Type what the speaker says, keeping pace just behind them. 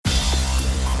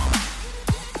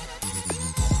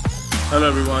Hello,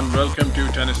 everyone. Welcome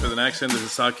to Tennis with an Accent. This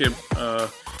is Saqib,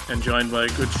 and joined by a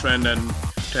good friend and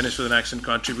Tennis with an Accent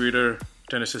contributor,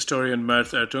 tennis historian Mert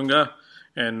Ertunga.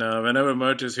 And whenever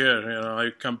Mert is here, I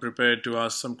come prepared to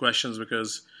ask some questions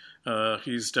because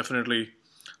he's definitely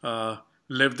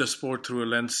lived the sport through a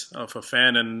lens of a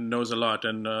fan and knows a lot.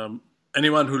 And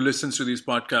anyone who listens to these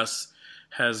podcasts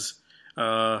has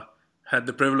had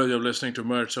the privilege of listening to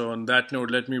Mert. So on that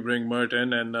note, let me bring Mert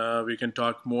in and we can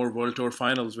talk more World Tour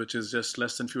Finals, which is just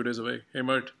less than a few days away. Hey,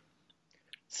 Mert.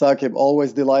 Saqib,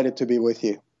 always delighted to be with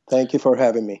you. Thank you for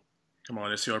having me. Come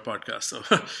on, it's your podcast.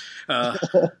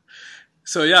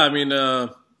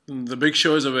 The big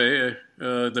show is away.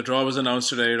 The draw was announced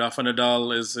today. Rafa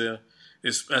Nadal is,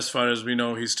 as far as we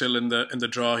know, he's still in the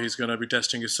draw. He's going to be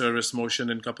testing his service motion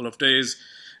in a couple of days.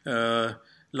 A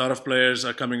lot of players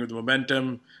are coming with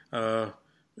momentum.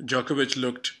 Djokovic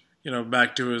looked,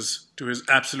 back to his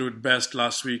absolute best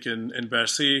last week in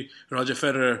Bercy. Roger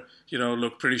Federer,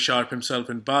 looked pretty sharp himself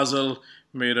in Basel.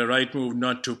 Made a right move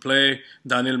not to play.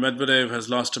 Daniil Medvedev has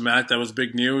lost a match. That was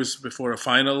big news before a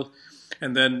final.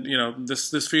 And then,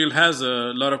 this field has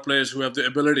a lot of players who have the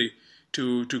ability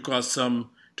to cause some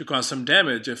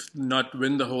damage, if not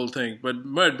win the whole thing. But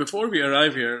Mert, before we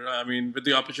arrive here, with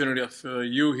the opportunity of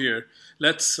you here,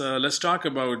 let's talk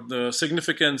about the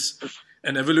significance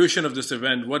and evolution of this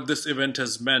event, what this event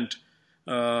has meant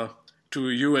to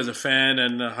you as a fan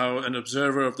and how an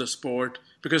observer of the sport.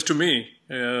 Because to me,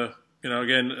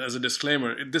 again, as a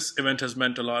disclaimer, this event has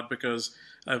meant a lot because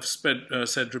I've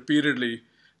said repeatedly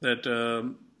that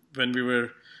when we were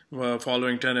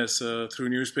following tennis through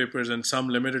newspapers and some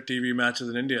limited TV matches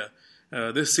in India,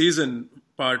 this season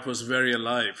part was very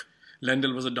alive.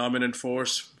 Lendl was a dominant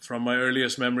force from my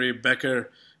earliest memory.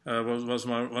 Becker was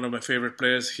one of my favorite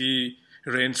players. He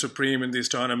reigned supreme in these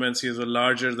tournaments. He was a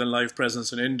larger-than-life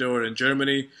presence in indoor in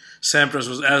Germany. Sampras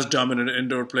was as dominant an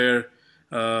indoor player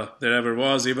there ever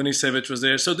was. Ivanisevic was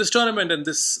there. So this tournament and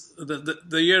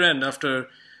the year end after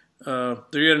the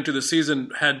year into the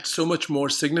season had so much more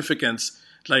significance.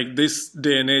 Like this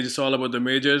day and age, it's all about the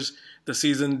majors. The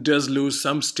season does lose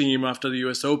some steam after the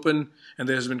U.S. Open, and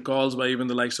there's been calls by even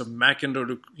the likes of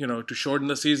McEnroe to shorten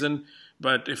the season.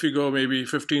 But if you go maybe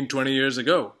 15, 20 years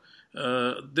ago,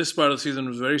 this part of the season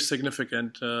was very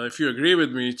significant. If you agree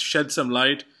with me, shed some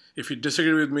light. If you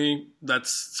disagree with me, that's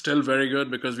still very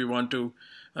good because we want to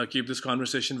keep this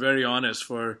conversation very honest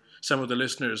for some of the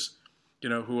listeners,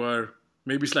 who are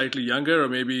maybe slightly younger or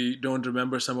maybe don't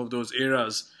remember some of those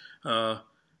eras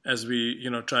as we,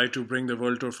 try to bring the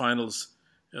World Tour Finals,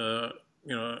 a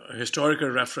historical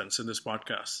reference in this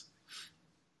podcast.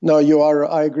 No, you are.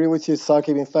 I agree with you,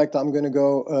 Saqib. In fact, I'm going to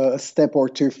go a step or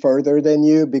two further than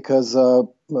you because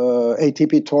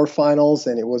ATP Tour Finals,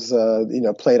 and it was,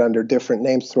 played under different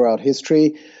names throughout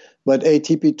history. But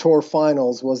ATP Tour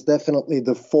Finals was definitely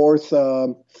the fourth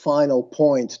final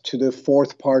point to the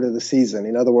fourth part of the season.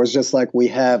 In other words, just like we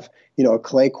have, a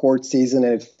clay court season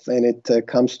and it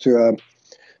comes to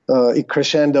it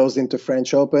crescendos into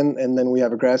French Open, and then we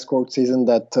have a grass court season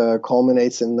that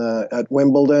culminates at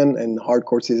Wimbledon, and hard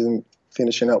court season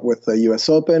finishing up with the U.S.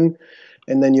 Open,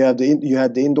 and then you had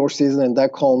the indoor season, and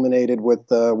that culminated with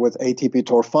ATP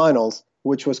Tour Finals,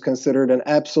 which was considered an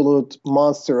absolute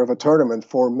monster of a tournament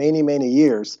for many, many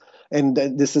years. And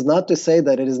this is not to say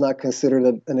that it is not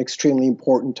considered an extremely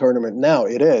important tournament now.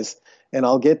 It is, and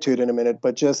I'll get to it in a minute.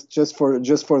 But just for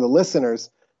the listeners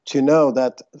to know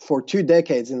that for 2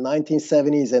 decades, in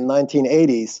 1970s and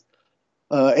 1980s,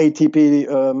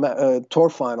 ATP Tour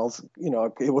Finals,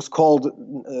 it was called.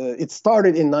 It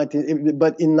started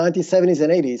but in 1970s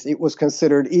and 80s, it was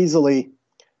considered easily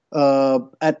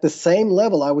at the same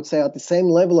level. I would say at the same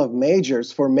level of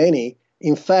majors for many.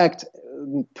 In fact,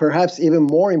 perhaps even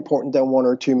more important than one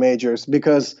or two majors,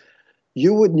 because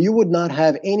you would not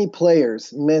have any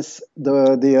players miss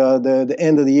the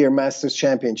end of the year Masters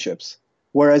Championships.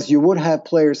 Whereas you would have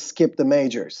players skip the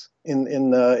majors in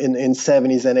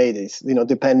 70s and 80s,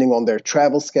 depending on their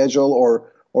travel schedule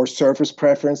or surface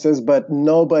preferences. But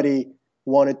nobody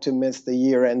wanted to miss the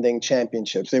year-ending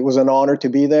championships. It was an honor to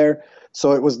be there.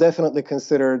 So it was definitely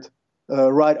considered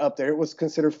right up there. It was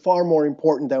considered far more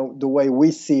important than the way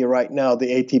we see right now the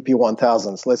ATP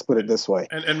 1000s. Let's put it this way.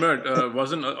 And Mert,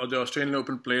 wasn't the Australian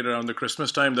Open played around the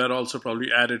Christmas time? That also probably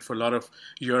added for a lot of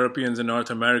Europeans and North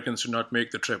Americans to not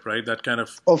make the trip, right? That kind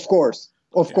of... Of course,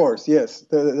 yes.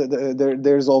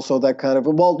 There's also that kind of...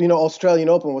 Well, Australian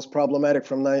Open was problematic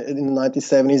in the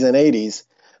 1970s and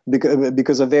 80s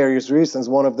because of various reasons,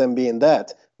 one of them being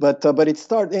that. But it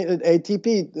started...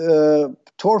 ATP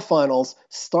Tour Finals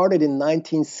started in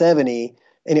 1970,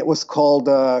 and it was called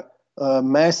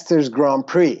Masters Grand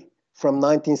Prix from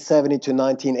 1970 to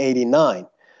 1989.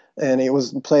 And it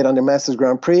was played under Masters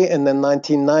Grand Prix. And then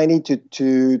 1990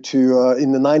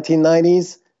 in the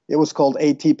 1990s, it was called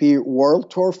ATP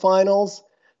World Tour Finals.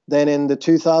 Then in the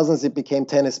 2000s, it became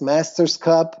Tennis Masters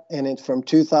Cup. And from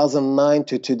 2009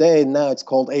 to today, now it's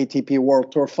called ATP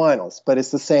World Tour Finals. But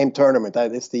it's the same tournament.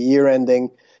 It's the year-ending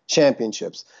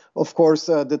championships. Of course,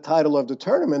 the title of the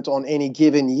tournament on any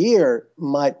given year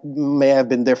may have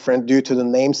been different due to the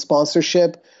name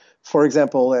sponsorship. For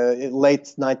example, in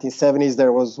late 1970s,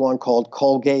 there was one called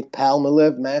Colgate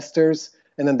Palmolive Masters,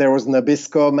 and then there was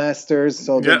Nabisco Masters.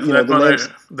 So yeah, the names.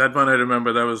 That one I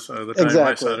remember. That was the time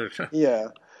Exactly. I started. Yeah.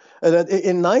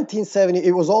 In 1970,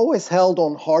 it was always held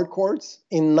on hard courts.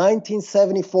 In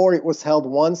 1974, it was held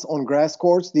once on grass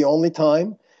courts, the only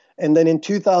time. And then in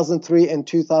 2003 and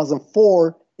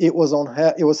 2004, it was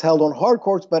held on hard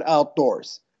courts but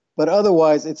outdoors. But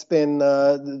otherwise, it's been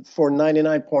for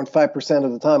 99.5%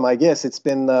 of the time, I guess, it's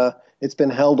been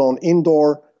held on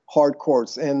indoor hard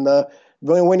courts. And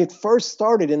when it first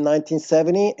started in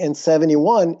 1970 and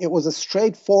 71, it was a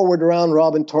straightforward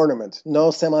round-robin tournament, no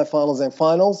semifinals and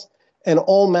finals, and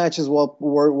all matches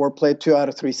were played 2 out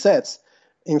of 3 sets.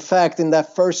 In fact, in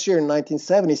that first year in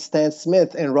 1970, Stan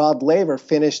Smith and Rod Laver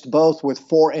finished both with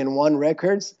 4-1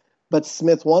 records, but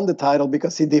Smith won the title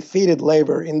because he defeated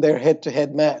Laver in their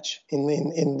head-to-head match in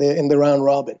the round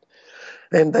robin.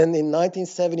 And then in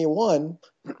 1971,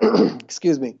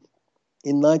 excuse me,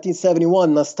 in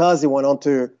 1971, Nastase went on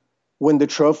to win the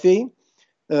trophy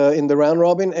in the round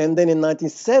robin, and then in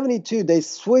 1972 they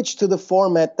switched to the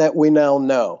format that we now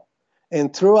know.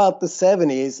 And throughout the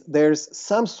 70s, there's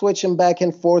some switching back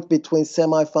and forth between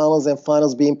semifinals and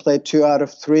finals being played 2 out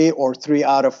of 3 or 3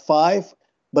 out of 5.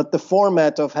 But the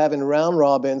format of having round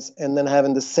robins and then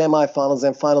having the semifinals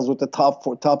and finals with the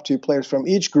top 2 players from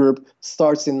each group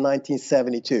starts in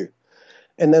 1972.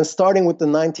 And then starting with the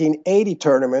 1980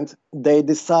 tournament, they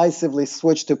decisively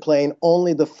switched to playing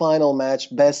only the final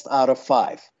match best out of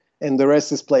 5. And the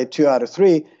rest is played 2 out of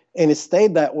 3. And it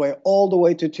stayed that way all the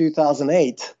way to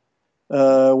 2008.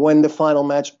 When the final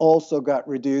match also got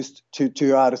reduced to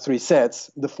 2 out of 3 sets,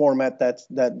 the format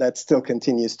that still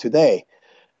continues today,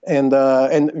 and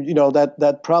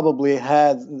that probably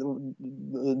had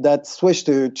that switch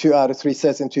to 2 out of 3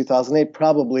 sets in 2008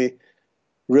 probably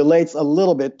relates a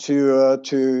little bit to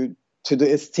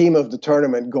the esteem of the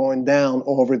tournament going down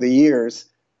over the years.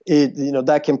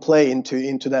 That can play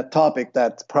into that topic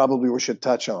that probably we should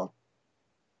touch on.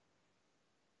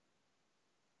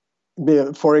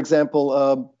 For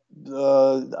example,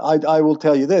 I will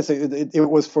tell you this. It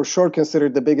was for sure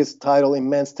considered the biggest title in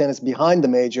men's tennis behind the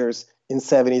majors in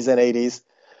 70s and 80s.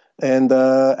 And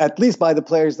at least by the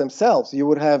players themselves. You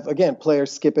would have, again,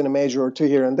 players skipping a major or 2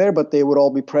 here and there, but they would all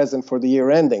be present for the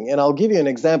year ending. And I'll give you an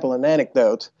example, an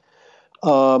anecdote.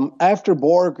 After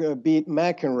Borg beat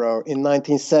McEnroe in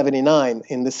 1979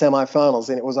 in the semifinals,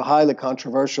 and it was a highly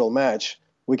controversial match.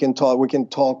 We can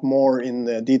talk more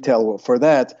in detail for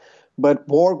that. But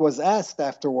Borg was asked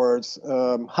afterwards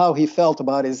how he felt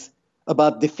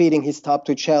about defeating his top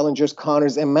 2 challengers,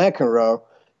 Connors and McEnroe,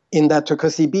 in that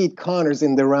because he beat Connors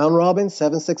in the round robin,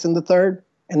 7-6 in the third,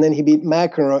 and then he beat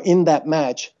McEnroe in that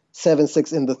match,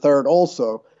 7-6 in the third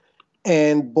also.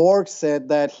 And Borg said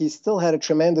that he still had a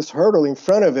tremendous hurdle in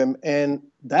front of him, and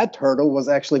that hurdle was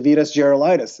actually Vitas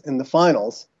Gerulaitis in the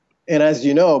finals. And as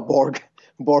you know, Borg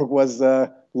was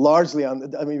largely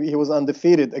he was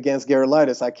undefeated against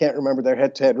Gerulaitis. I can't remember their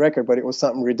head-to-head record, but it was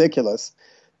something ridiculous.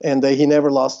 And he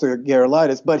never lost to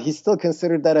Gerulaitis, but he still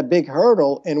considered that a big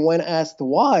hurdle. And when asked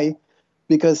why,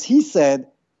 because he said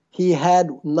he had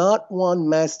not won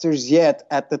Masters yet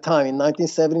at the time. In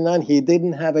 1979, he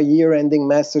didn't have a year-ending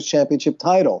Masters Championship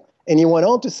title. And he went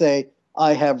on to say,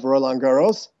 I have Roland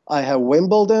Garros, I have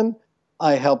Wimbledon,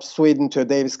 I helped Sweden to a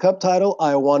Davis Cup title,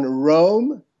 I won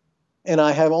Rome, and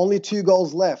I have only 2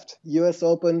 goals left, US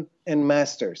Open and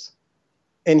Masters.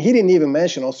 And he didn't even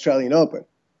mention Australian Open.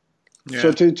 Yeah.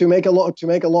 So to make a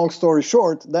long story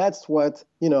short, that's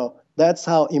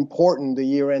how important the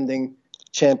year-ending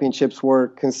championships were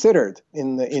considered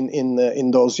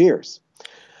in those years.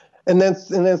 And then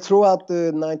throughout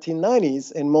the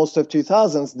 1990s and most of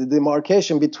 2000s, the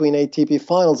demarcation between ATP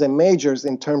finals and majors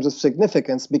in terms of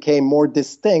significance became more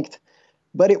distinct,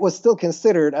 but it was still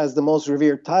considered as the most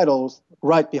revered titles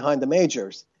right behind the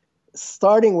majors.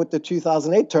 Starting with the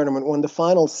 2008 tournament, when the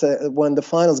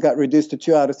finals got reduced to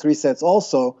 2 out of 3 sets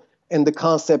also, and the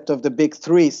concept of the big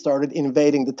 3 started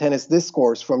invading the tennis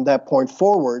discourse from that point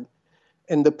forward,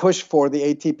 and the push for the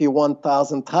ATP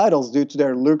 1000 titles due to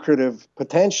their lucrative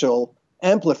potential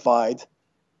amplified.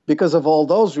 Because of all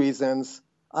those reasons,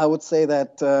 I would say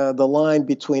that the line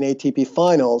between ATP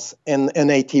finals and an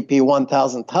ATP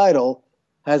 1000 title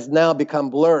has now become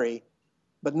blurry.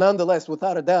 But nonetheless,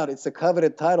 without a doubt, it's a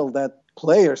coveted title that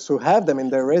players who have them in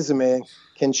their resume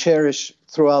can cherish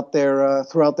throughout their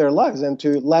lives. And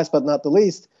to last but not the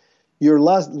least, you're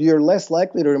less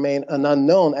likely to remain an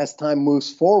unknown as time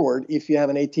moves forward if you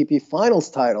have an ATP finals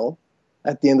title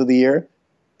at the end of the year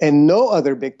and no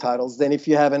other big titles than if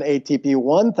you have an ATP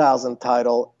 1000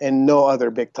 title and no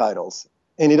other big titles.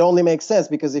 And it only makes sense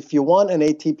because if you won an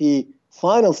ATP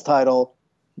finals title,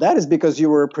 that is because you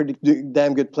were a pretty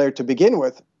damn good player to begin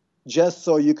with, just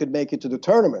so you could make it to the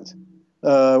tournament.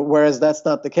 Whereas that's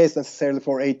not the case necessarily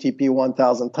for ATP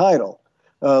 1000 title.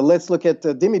 Let's look at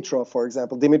Dimitrov, for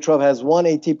example. Dimitrov has one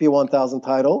ATP 1000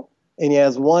 title, and he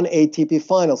has one ATP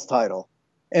finals title.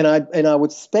 And I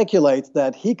would speculate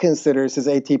that he considers his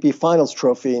ATP finals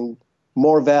trophy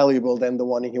more valuable than the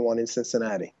one he won in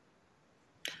Cincinnati.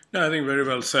 Yeah, I think very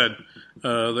well said. The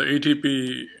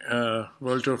ATP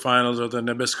World Tour Finals, or the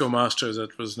Nabisco Masters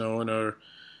that was known, or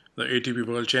the ATP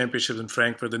World Championships in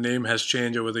Frankfurt, the name has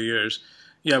changed over the years.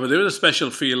 Yeah, but there was a special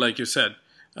feel, like you said.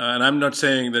 And I'm not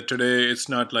saying that today it's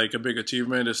not like a big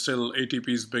achievement. It's still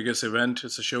ATP's biggest event.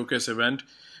 It's a showcase event.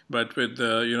 But with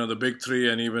the big three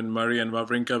and even Murray and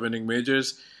Wawrinka winning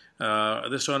majors,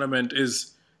 this tournament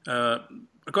is,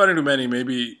 according to many,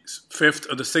 maybe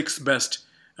fifth or the sixth best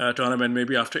tournament,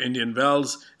 maybe after Indian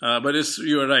Wells. But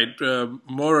you are right.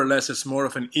 More or less, it's more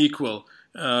of an equal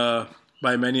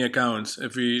by many accounts.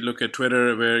 If we look at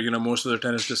Twitter, where most of the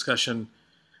tennis discussion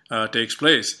takes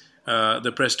place,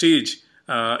 the prestige,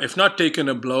 if not taken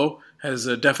a blow, has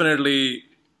definitely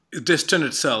distanced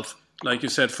itself, like you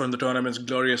said, from the tournament's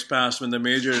glorious past when the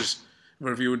majors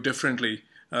were viewed differently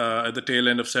at the tail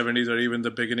end of 70s or even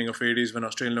the beginning of 80s when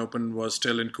Australian Open was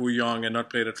still in Kooyong and not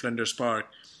played at Flinders Park.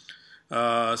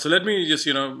 So let me just,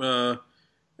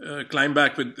 climb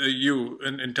back with you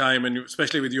in time, and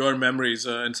especially with your memories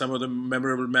and some of the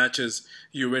memorable matches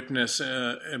you witnessed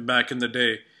back in the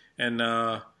day. And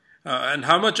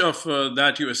how much of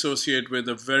that you associate with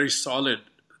a very solid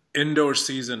indoor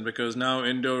season, because now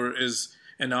indoor is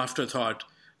an afterthought.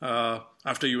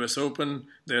 After US Open,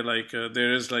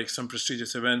 there is some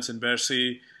prestigious events in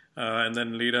Bercy and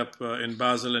then lead up in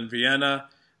Basel and Vienna,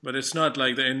 but it's not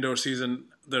like the indoor season,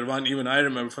 the one even I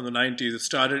remember from the 90s.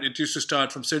 It used to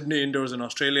start from Sydney indoors in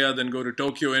Australia, then go to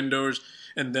Tokyo indoors,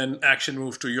 and then action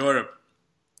moved to Europe.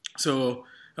 So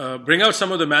bring out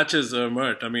some of the matches,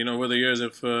 Mert. I mean, over the years,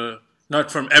 if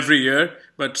not from every year,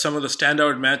 but some of the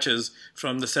standout matches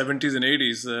from the 70s and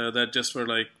 80s that just were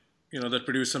that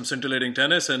produced some scintillating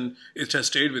tennis, and it has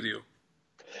stayed with you.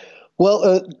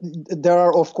 Well, there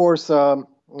are, of course,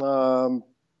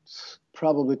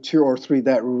 probably two or three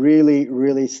that really,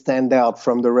 really stand out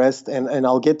from the rest, and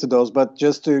I'll get to those. But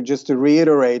just to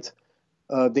reiterate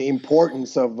the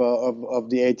importance of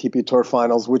the ATP Tour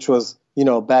Finals, which was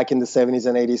back in the 70s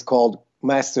and 80s called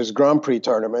Masters Grand Prix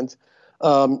Tournament.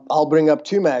 I'll bring up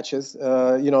two matches.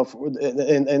 And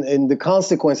the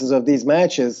consequences of these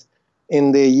matches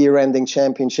in the year-ending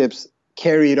championships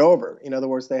carried over. In other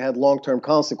words, they had long-term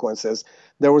consequences.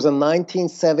 There was a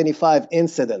 1975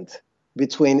 incident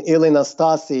between Ilie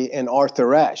Nastase and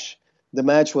Arthur Ashe. The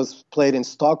match was played in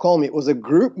Stockholm. It was a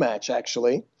group match,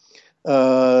 actually,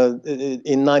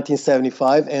 in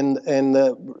 1975. And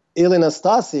Ilie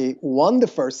Nastase won the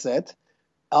first set.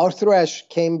 Arthur Ashe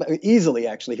came easily,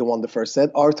 actually, he won the first set.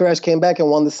 Arthur Ashe came back and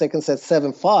won the second set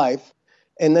 7-5.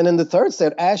 And then in the third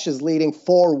set, Ashe is leading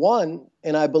 4-1,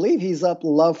 and I believe he's up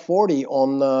love 40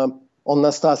 on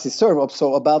Nastase's serve,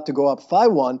 so about to go up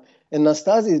 5-1. And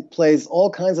Nastase plays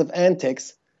all kinds of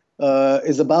antics,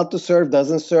 is about to serve,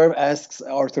 doesn't serve, asks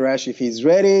Arthur Ashe if he's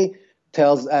ready,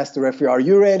 asks the referee, are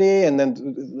you ready? And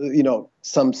then,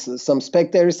 some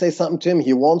spectators say something to him.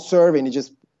 He won't serve, and he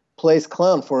just plays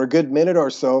clown for a good minute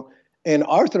or so. And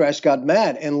Arthur Ashe got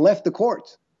mad and left the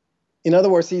court. In other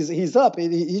words, he's up.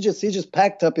 He just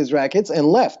packed up his rackets and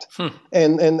left.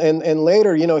 And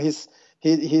later,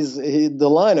 the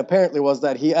line apparently was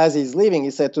that as he's leaving, he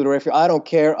said to the referee, "I don't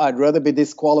care. I'd rather be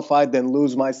disqualified than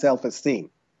lose my self-esteem."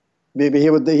 Maybe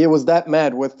he was that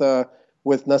mad with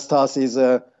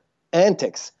Nastase's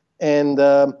antics. And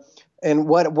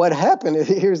what happened?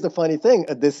 Here's the funny thing: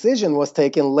 a decision was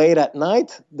taken late at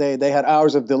night. They had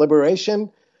hours of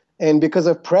deliberation. And because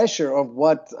of pressure of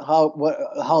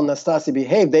how Nastase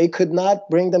behaved, they could not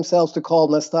bring themselves to call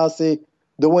Nastase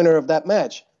the winner of that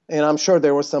match. And I'm sure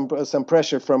there was some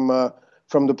pressure from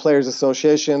the Players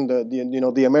Association,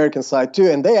 the American side too.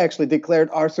 And they actually declared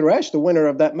Arthur Ashe the winner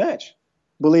of that match,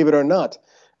 believe it or not.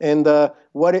 And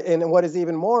what is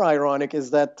even more ironic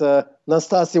is that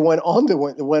Nastase went on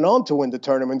to win the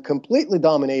tournament, completely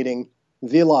dominating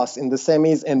Vilas in the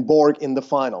semis and Borg in the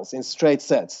finals in straight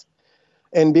sets.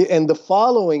 And the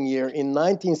following year, in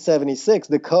 1976,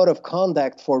 the code of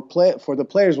conduct for the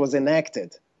players was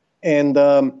enacted, and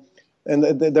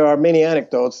there are many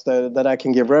anecdotes that I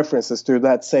can give references to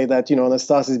that say that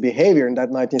Anastase's behavior in that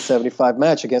 1975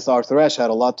 match against Arthur Ashe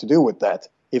had a lot to do with that,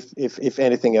 if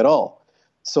anything at all.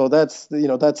 So that's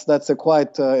a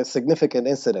quite significant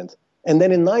incident. And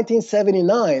then in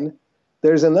 1979,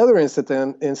 there's another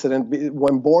incident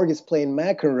when Borg is playing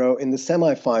McEnroe in the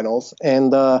semifinals,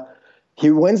 and he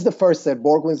wins the first set.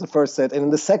 Borg wins the first set, and in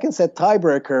the second set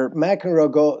tiebreaker,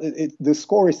 McEnroe the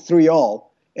score is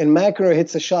 3-all, and McEnroe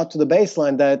hits a shot to the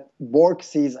baseline that Borg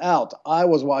sees out. I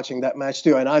was watching that match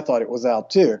too, and I thought it was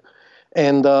out too,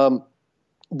 and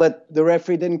but the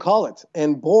referee didn't call it.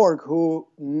 And Borg, who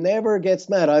never gets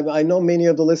mad, I know many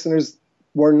of the listeners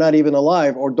were not even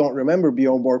alive or don't remember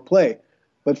Bjorn Borg play.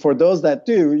 But for those that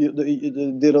do,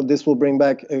 this will bring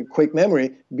back a quick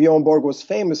memory. Bjorn Borg was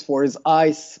famous for his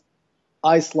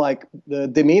ice-like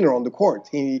demeanor on the court.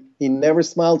 He never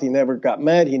smiled. He never got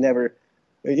mad. He never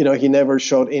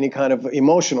showed any kind of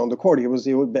emotion on the court.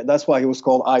 That's why he was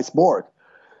called Ice Borg.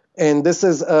 And this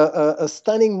is a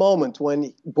stunning moment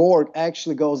when Borg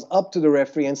actually goes up to the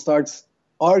referee and starts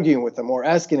arguing with him or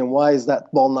asking him, why is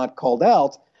that ball not called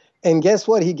out? And guess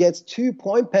what? He gets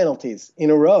 2-point penalties in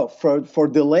a row for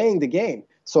delaying the game.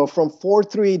 So from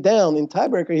 4-3 down in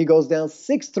tiebreaker, he goes down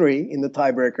 6-3 in the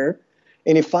tiebreaker.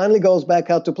 And he finally goes back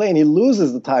out to play, and he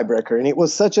loses the tiebreaker. And it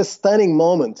was such a stunning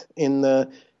moment in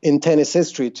tennis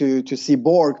history to see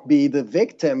Borg be the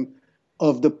victim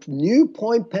of the new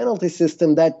point penalty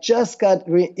system that just got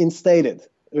reinstated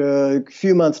a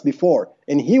few months before.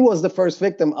 And he was the first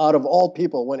victim out of all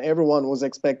people when everyone was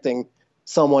expecting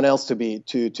someone else to be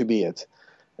it.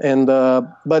 And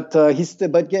but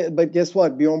guess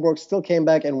what? Bjorn Borg still came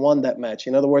back and won that match.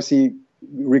 In other words, he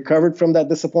recovered from that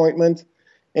disappointment,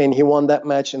 and he won that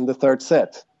match in the third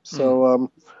set.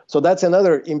 So so that's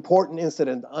another important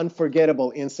incident,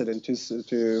 unforgettable incident,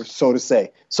 so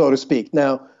to speak.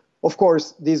 Now, of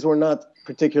course, these were not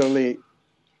particularly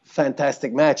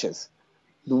fantastic matches.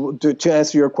 To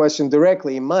answer your question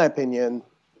directly, in my opinion,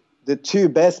 the two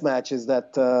best matches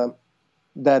that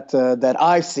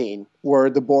I've seen were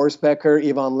the Boris Becker,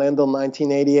 Ivan Lendl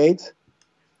 1988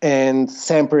 and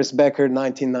Sampras Becker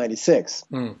 1996.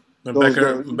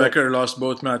 Becker lost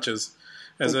both matches.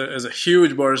 As a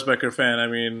huge Boris Becker fan, I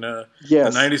mean,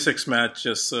 yes. The 96 match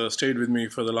just stayed with me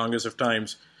for the longest of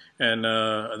times. And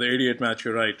the 88 match,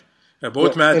 you're right.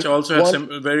 Both match also had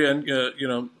some very,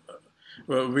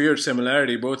 weird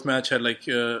similarity. Both match had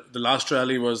the last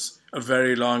rally was a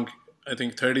very long, I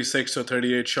think 36 or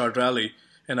 38 shot rally.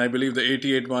 And I believe the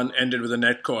 88 one ended with a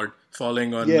net cord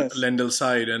falling on Lendl's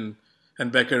side and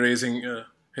Becker raising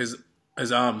his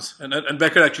arms. And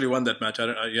Becker actually won that match.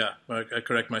 I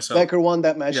correct myself. Becker won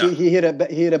that match. Yeah. He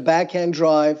hit a backhand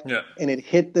drive, and it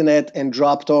hit the net and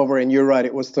dropped over. And you're right,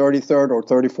 it was 33rd or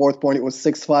 34th point. It was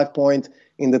 6-5 point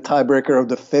in the tiebreaker of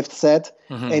the fifth set.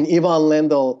 Mm-hmm. And Ivan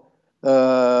Lendl,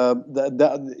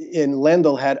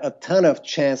 Lendl had a ton of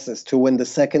chances to win the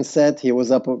second set. He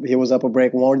was up a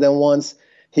break more than once.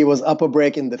 He was up a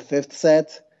break in the fifth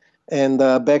set. And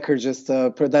Becker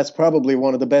that's probably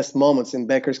one of the best moments in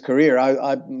Becker's career.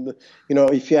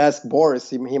 If you ask Boris,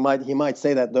 he might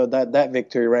say that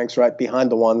victory ranks right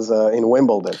behind the ones in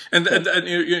Wimbledon. And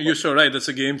you're so right. That's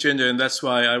a game changer, and that's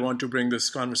why I want to bring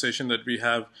this conversation that we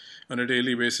have on a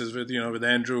daily basis with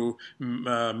Andrew,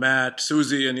 Matt,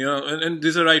 Susie, and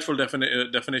these are rightful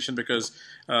definition because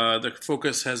the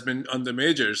focus has been on the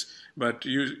majors. But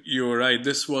you're right.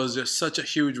 This was just such a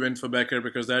huge win for Becker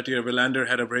because that year Wilander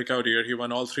had a breakout year. He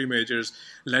won all three majors.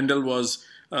 Lendl was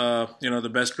the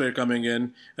best player coming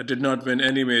in. Did not win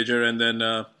any major, and then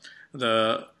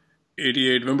the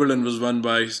 88 Wimbledon was won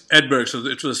by Edberg. So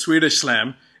it was a Swedish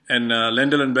slam. And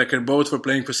Lendl and Becker both were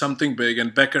playing for something big,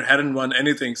 and Becker hadn't won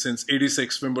anything since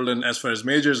 86 Wimbledon as far as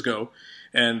majors go.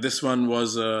 And this one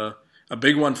was a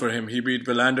big one for him. He beat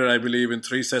Wilander, I believe, in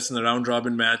 3 sets in the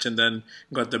round-robin match and then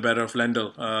got the better of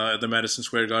Lendl at the Madison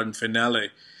Square Garden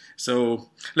finale. So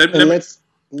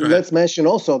let's mention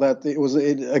also that it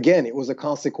was a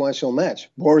consequential match.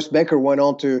 Boris Becker went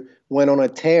on a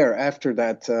tear after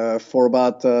that for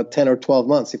about 10 or 12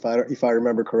 months, if I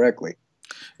remember correctly.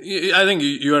 I think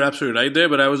you are absolutely right there,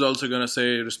 but I was also going to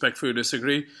say, respectfully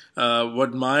disagree.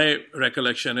 What my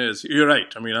recollection is, you're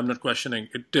right. I mean, I'm not questioning.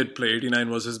 It did play.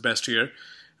 89 was his best year.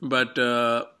 But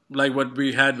like what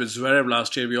we had with Zverev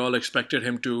last year, we all expected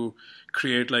him to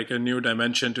create like a new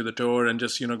dimension to the tour and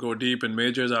just go deep in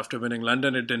majors after winning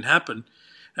London. It didn't happen,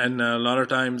 and a lot of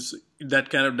times that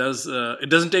kind of does it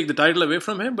doesn't take the title away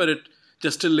from him, but it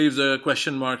just still leaves a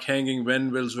question mark hanging.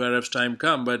 When will Zverev's time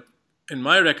come? But in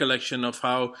my recollection of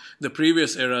how the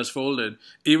previous eras folded,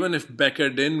 even if Becker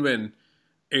didn't win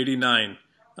 89,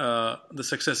 the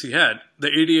success he had, the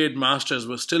 88 Masters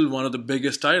was still one of the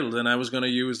biggest titles. And I was going to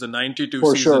use the 92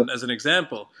 For season sure. as an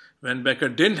example, when Becker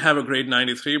didn't have a great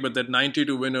 93, but that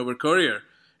 92 win over Courier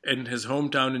in his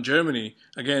hometown in Germany,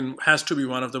 again, has to be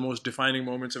one of the most defining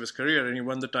moments of his career, and he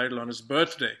won the title on his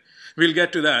birthday. We'll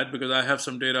get to that because I have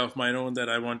some data of my own that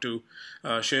I want to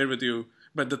share with you.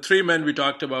 But the three men we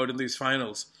talked about in these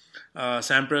finals,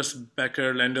 Sampras,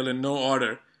 Becker, Lendl, in no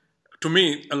order, to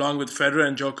me, along with Federer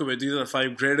and Djokovic, these are the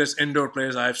five greatest indoor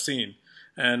players I've seen.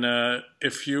 And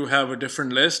if you have a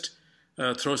different list,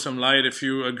 throw some light. If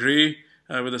you agree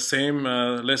with the same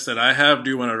list that I have, do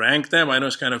you want to rank them? I know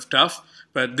it's kind of tough,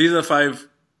 but these are five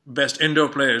best indoor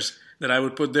players that I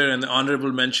would put there, and the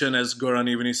honorable mention as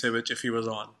Goran Ivanisevic if he was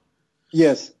on.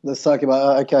 Yes, the Sakib,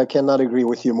 I cannot agree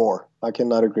with you more. I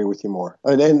cannot agree with you more.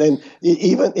 And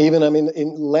even I mean,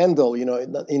 in Lendl, in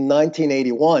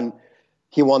 1981,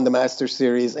 he won the Masters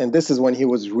Series, and this is when he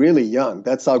was really young.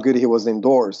 That's how good he was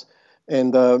indoors.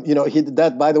 And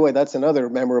that, by the way, that's another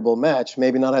memorable match.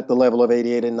 Maybe not at the level of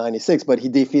 88 and 96, but he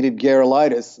defeated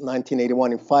Gerulaitis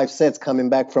 1981 in 5 sets, coming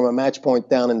back from a match point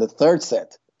down in the third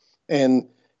set. And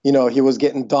he was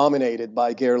getting dominated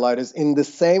by Gerulaitis in the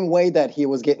same way that he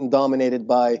was getting dominated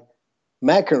by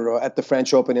McEnroe at the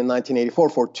French Open in 1984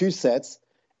 for 2 sets.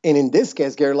 And in this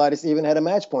case, Gerulaitis even had a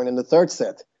match point in the third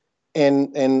set.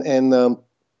 And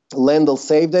Lendl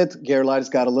saved it. Gerulaitis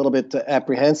got a little bit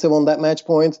apprehensive on that match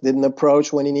point, didn't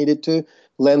approach when he needed to.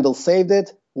 Lendl saved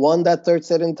it, won that third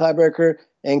set in tiebreaker,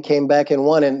 and came back and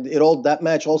won. And that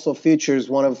match also features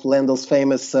one of Lendl's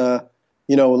famous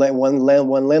when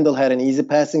Lendl had an easy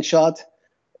passing shot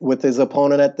with his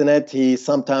opponent at the net, he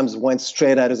sometimes went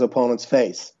straight at his opponent's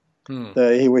face.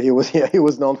 He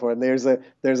was known for it.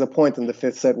 There's a point in the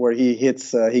 5th set where he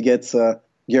gets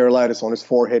Gerulaitis on his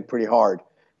forehead pretty hard,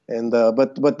 and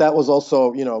but that was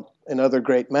also another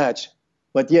great match.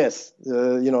 But yes,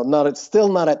 still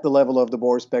not at the level of the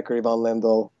Boris Becker, Ivan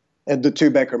Lendl, and the 2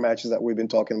 Becker matches that we've been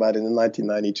talking about in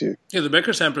 1992. Yeah, the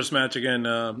Becker-Sampras match again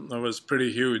was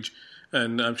pretty huge.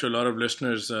 And I'm sure a lot of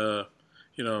listeners,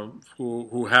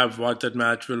 who have watched that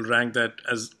match will rank that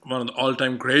as one of the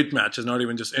all-time great matches, not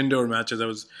even just indoor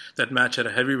matches. That match had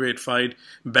a heavyweight fight.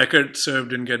 Becker served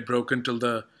didn't get broken till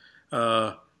the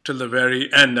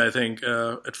very end, I think,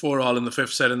 at 4-all in the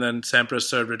 5th set, and then Sampras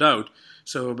served it out.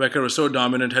 So Becker was so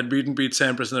dominant, had beat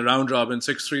Sampras in the round robin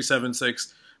 6-3,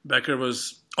 7-6. Becker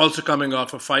was also coming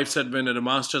off a 5-set win at a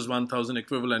Masters 1000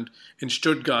 equivalent in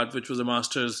Stuttgart, which was a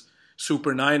Masters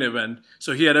Super 9 event.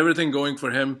 So he had everything going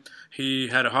for him. He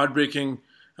had a heartbreaking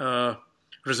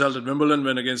result at Wimbledon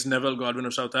when against Neville Godwin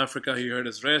of South Africa. He hurt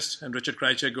his wrist, and Richard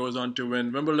Krajicek goes on to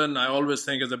win Wimbledon. I always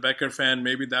think as a Becker fan,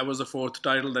 maybe that was the 4th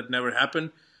title that never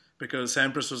happened because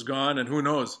Sampras was gone, and who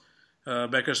knows.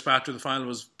 Becker's path to the final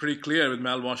was pretty clear with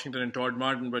Mal Washington and Todd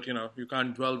Martin, but you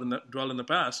can't dwell in the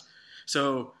past.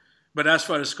 So, but as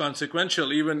far as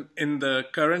consequential, even in the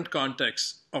current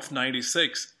context of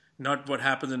 96, not what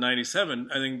happened in 97.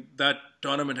 I think that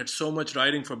tournament had so much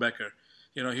riding for Becker.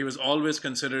 He was always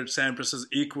considered Sampras's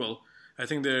equal. I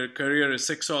think their career is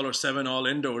 6-all or 7-all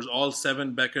indoors. All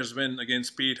 7 Becker's win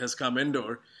against Pete has come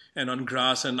indoor. And on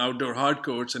grass and outdoor hard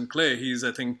courts and clay, he's,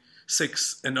 I think,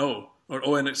 6-0 or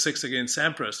 0-6 against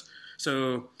Sampras.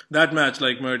 So that match,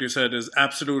 like Mert, you said, is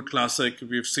absolute classic.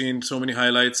 We've seen so many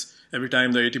highlights every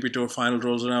time the ATP Tour final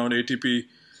rolls around. ATP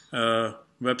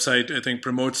website, I think,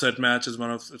 promotes that match as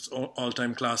one of its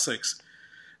all-time classics.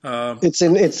 It's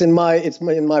in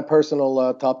my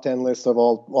personal top 10 list of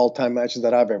all-time matches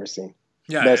that I've ever seen.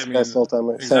 Yeah, best all-time.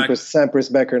 Exactly.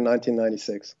 Sampras Becker,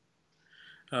 1996.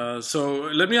 So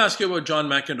let me ask you about John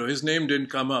McEnroe. His name didn't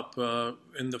come up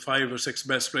in the 5 or 6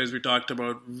 best players we talked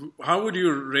about. How would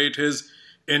you rate his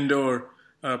indoor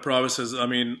prowesses? I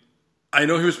mean, I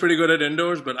know he was pretty good at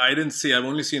indoors, but I've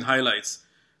only seen highlights.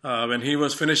 When he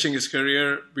was finishing his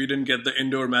career, we didn't get the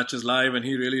indoor matches live, and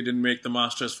he really didn't make the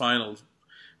Masters finals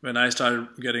when I started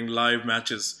getting live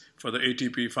matches for the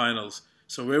ATP finals.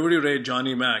 So where would you rate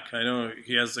Johnny Mac? I know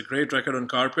he has a great record on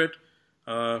carpet.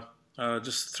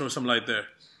 Just throw some light there.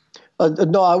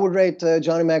 No, I would rate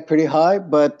Johnny Mac pretty high,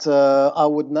 but I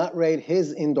would not rate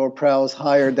his indoor prowess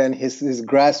higher than his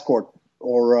grass court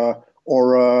or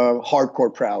hard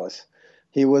court prowess.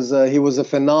 He was a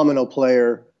phenomenal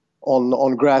player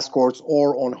on grass courts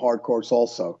or on hard courts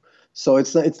also. So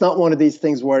it's not one of these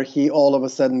things where he all of a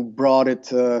sudden brought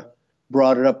it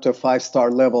up to a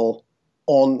 5-star level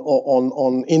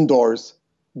on indoors.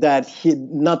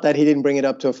 Not that he didn't bring it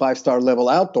up to a 5-star level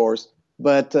outdoors,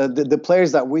 but the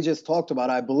players that we just talked about,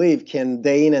 I believe, can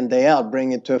day in and day out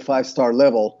bring it to a 5-star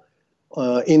level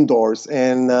indoors.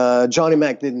 And Johnny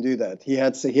Mac didn't do that. He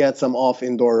had some off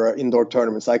indoor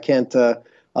tournaments.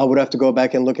 I would have to go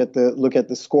back and look at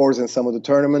the scores in some of the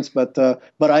tournaments, but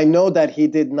I know that he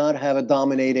did not have a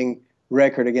dominating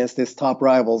record against his top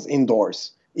rivals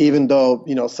indoors, even though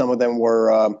some of them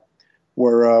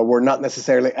were not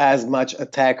necessarily as much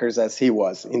attackers as he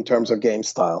was in terms of game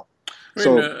style. I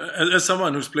mean, as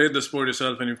someone who's played the sport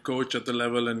yourself and you've coached at the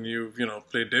level and you've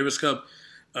played Davis Cup,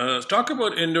 talk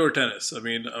about indoor tennis. I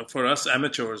mean, for us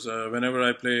amateurs, whenever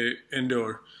I play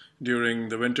indoor during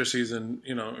the winter season,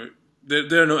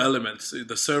 there are no elements.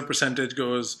 The serve percentage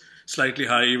goes slightly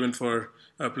high even for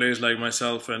players like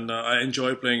myself, and I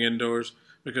enjoy playing indoors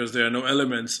because there are no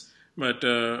elements. But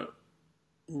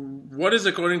what is,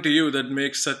 according to you, that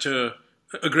makes such a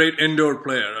great indoor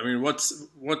player? I mean,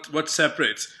 what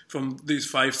separates from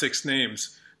these 5-6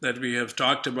 names that we have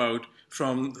talked about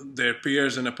from their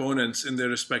peers and opponents in their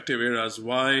respective eras?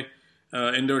 Why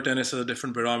indoor tennis is a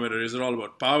different barometer? Is it all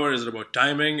about power? Is it about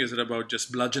timing? Is it about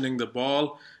just bludgeoning the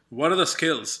ball? What are the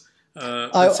skills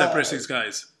that separates these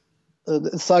guys?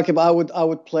 Sakib, I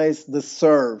would place the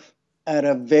serve at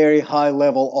a very high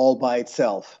level all by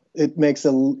itself. It makes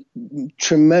a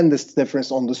tremendous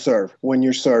difference on the serve when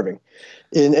you're serving.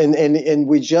 And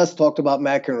we just talked about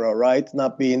McEnroe, right?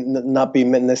 Not being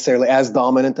necessarily as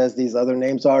dominant as these other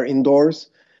names are indoors.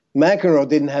 McEnroe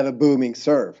didn't have a booming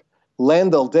serve.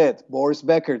 Lendl did. Boris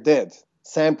Becker did.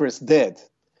 Sampras did.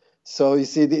 So you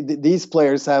see, these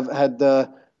players have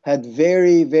had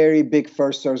very, very big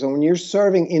first serves. And when you're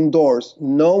serving indoors,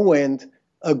 no wind,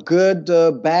 a good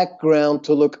background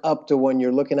to look up to when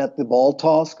you're looking at the ball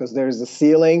toss, because there's a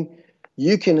ceiling.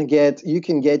 You can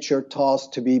get your toss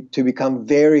to become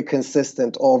very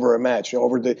consistent over a match.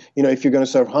 If you're going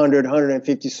to serve 100,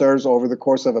 150 serves over the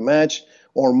course of a match,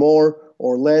 or more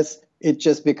or less, it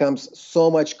just becomes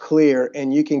so much clearer,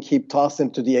 and you can keep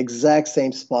tossing to the exact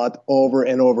same spot over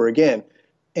and over again.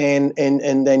 And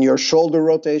then your shoulder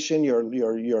rotation,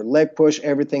 your leg push,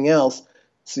 everything else,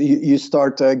 so you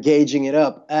start gauging it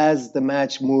up as the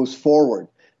match moves forward.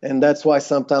 And that's why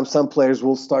sometimes some players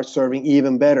will start serving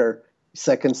even better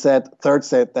second set, third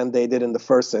set than they did in the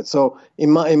first set. So in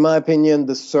my opinion,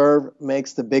 the serve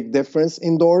makes the big difference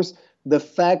indoors. The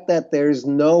fact that there's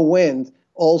no wind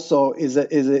also is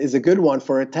a good one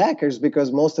for attackers,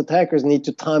 because most attackers need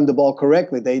to time the ball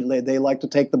correctly. They like to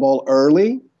take the ball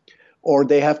early, or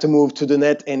they have to move to the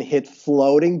net and hit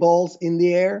floating balls in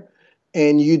the air.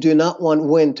 And you do not want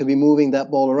wind to be moving that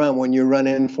ball around when you're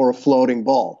running for a floating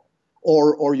ball.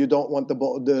 Or you don't want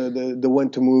the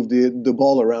wind to move the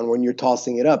ball around when you're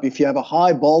tossing it up. If you have a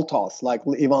high ball toss like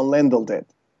Ivan Lendl did,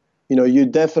 you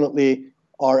definitely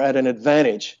are at an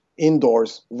advantage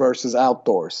indoors versus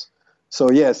outdoors. So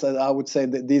yes, I would say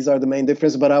that these are the main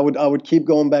differences. But I would keep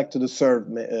going back to the serve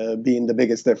being the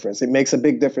biggest difference. It makes a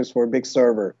big difference for a big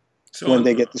server when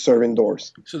they get to serve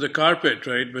indoors. So the carpet,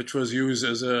 right, which was used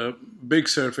as a big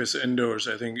surface indoors,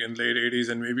 I think in late 80s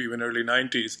and maybe even early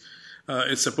 90s.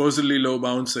 It's supposedly low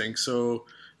bouncing, so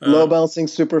low bouncing,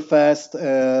 super fast,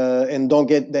 and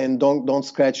don't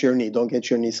scratch your knee. Don't get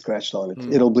your knee scratched on it.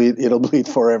 It'll bleed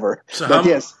forever. So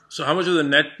how much of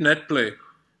the net play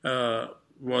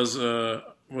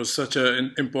was such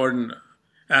an important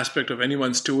aspect of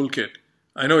anyone's toolkit?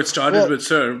 I know it started with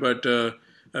serve, but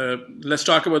let's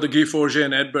talk about the Guy Forget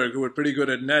and Edberg, who were pretty good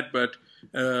at net, but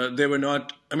they were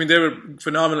not. I mean, they were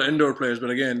phenomenal indoor players, but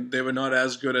again, they were not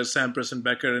as good as Sampras and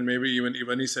Becker and maybe even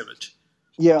Ivanisevic.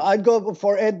 Yeah, I'd go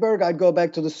for Edberg. I'd go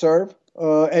back to the serve.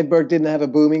 Edberg didn't have a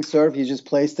booming serve. He just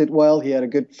placed it well. He had a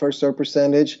good first serve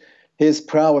percentage. His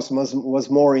prowess was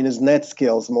more in his net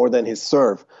skills more than his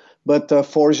serve. But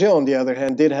Forget, on the other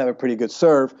hand, did have a pretty good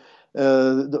serve.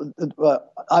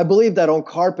 I believe that on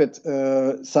carpet,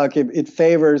 Sakib, it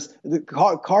favors the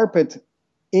carpet.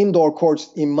 Indoor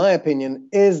courts, in my opinion,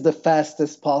 is the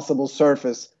fastest possible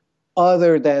surface,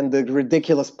 other than the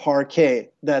ridiculous parquet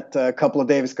that a couple of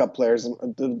Davis Cup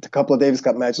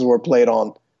matches were played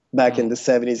on back in the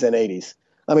 70s and 80s.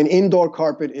 I mean, indoor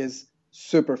carpet is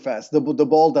super fast. The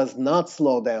ball does not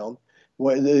slow down.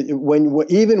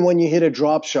 Even when you hit a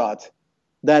drop shot,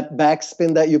 that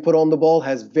backspin that you put on the ball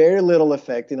has very little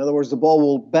effect. In other words, the ball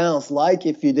will bounce like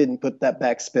if you didn't put that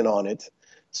backspin on it.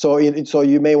 So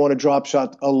you may want to drop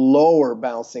shot a lower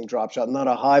bouncing drop shot, not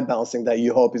a high bouncing that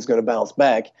you hope is going to bounce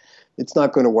back. It's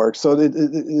not going to work. So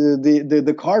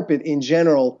the carpet in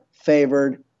general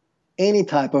favored any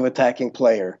type of attacking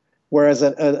player, whereas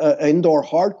an indoor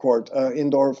hard court,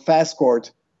 indoor fast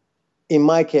court, in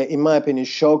my opinion,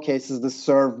 showcases the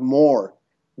serve more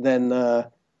than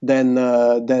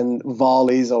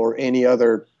volleys or any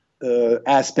other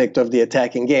aspect of the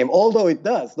attacking game. Although it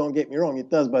does, don't get me wrong, it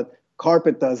does, but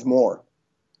carpet does more.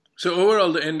 So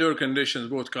overall, the indoor conditions,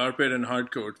 both carpet and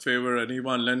hard court, favor an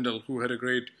Ivan Lendl,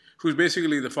 who's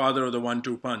basically the father of the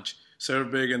 1-2 punch.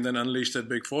 Serve big and then unleash that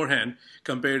big forehand,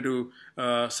 compared to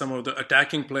some of the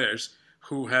attacking players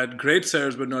who had great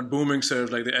serves but not booming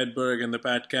serves, like the Edberg and the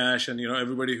Pat Cash, and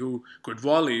everybody who could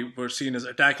volley were seen as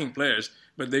attacking players,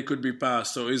 but they could be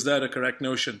passed. So is that a correct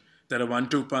notion, that a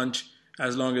 1-2 punch,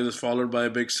 as long as it's followed by a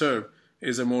big serve,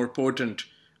 is a more potent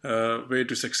way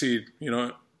to succeed,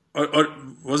 or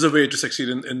was a way to succeed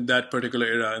in that particular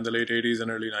era in the late 80s and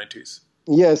early 90s?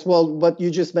 Yes, well, but you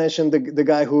just mentioned the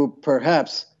guy who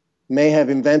perhaps may have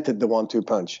invented the 1-2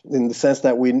 punch, in the sense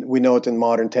that we know it in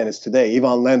modern tennis today,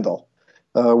 Ivan Lendl.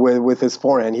 With his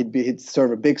forehand, he'd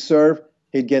serve a big serve,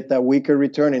 he'd get that weaker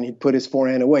return, and he'd put his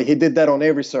forehand away. He did that on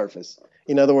every surface.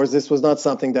 In other words, this was not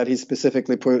something that he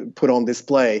specifically put on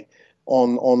display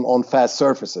on fast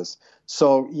surfaces.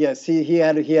 So yes, he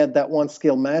had that one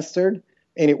skill mastered,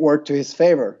 and it worked to his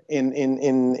favor in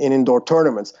indoor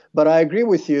tournaments. But I agree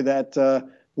with you that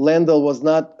Lendl was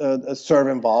not a serve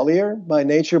and volleyer by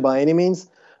nature, by any means.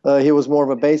 He was more of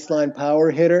a baseline power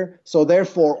hitter. So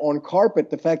therefore, on carpet,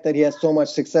 the fact that he has so much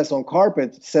success on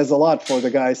carpet says a lot for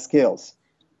the guy's skills.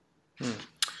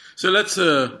 So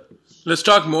let's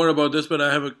talk more about this. But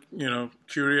I have a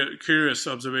curious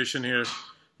observation here,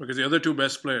 because the other two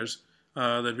best players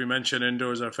that we mentioned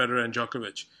indoors are Federer and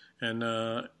Djokovic. And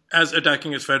as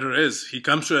attacking as Federer is, he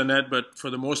comes to a net, but for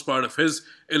the most part of his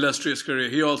illustrious career,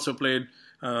 he also played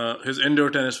his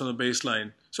indoor tennis from the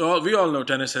baseline. So we all know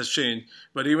tennis has changed,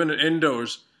 but even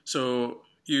indoors. So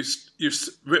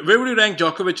where would you rank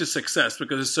Djokovic's success?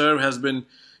 Because his serve has been,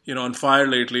 on fire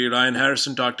lately. Ryan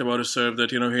Harrison talked about his serve,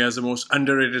 that he has the most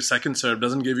underrated second serve,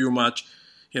 doesn't give you much,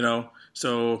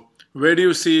 So where do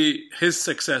you see his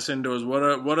success indoors? What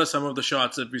are some of the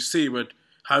shots that we see, but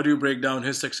how do you break down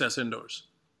his success indoors?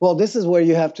 Well, this is where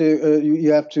you have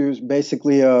to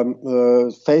basically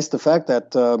face the fact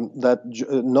that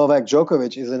Novak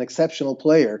Djokovic is an exceptional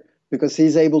player, because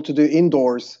he's able to do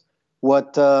indoors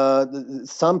what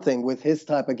something with his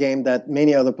type of game that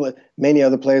many other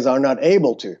players are not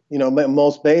able to.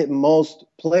 Most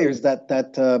players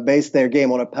that base their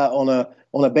game on a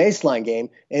baseline game,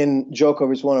 and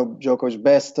one of Djokovic's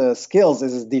best skills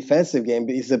is his defensive game,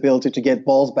 his ability to get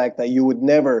balls back that you would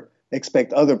never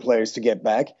expect other players to get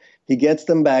back. He gets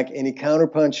them back and he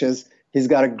counterpunches. He's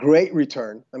got a great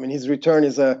return. I mean, his return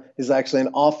is actually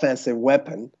an offensive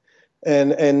weapon.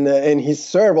 And his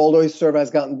serve, although his serve has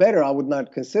gotten better, I would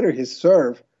not consider his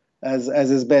serve as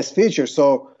his best feature.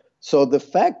 So the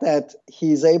fact that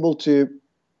he's able to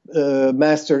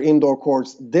master indoor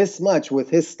courts this much with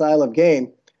his style of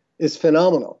game is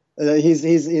phenomenal. He's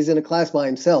in a class by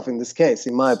himself in this case,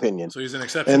 in my opinion. So he's an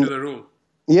exception to the rule.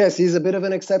 Yes, he's a bit of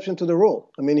an exception to the rule.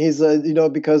 I mean, he's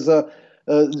because on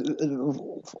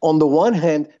the one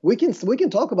hand, we can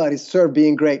talk about his serve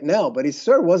being great now, but his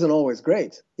serve wasn't always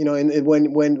great.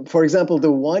 When for example,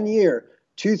 the 1 year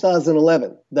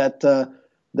 2011 that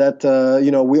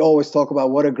we always talk about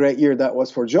what a great year that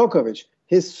was for Djokovic.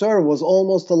 His serve was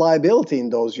almost a liability in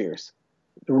those years.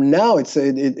 Now it's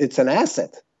an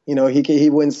asset. He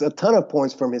wins a ton of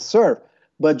points from his serve,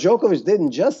 but Djokovic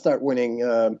didn't just start winning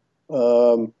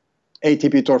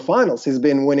ATP Tour Finals. He's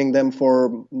been winning them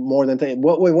for more than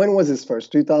when was his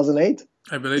first? 2008?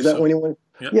 I believe Is that so. when he won?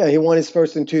 Yep. Yeah, he won his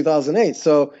first in 2008.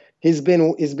 So he's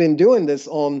been doing this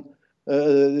on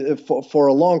for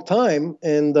a long time,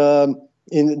 and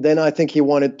then I think he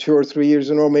won it 2 or 3 years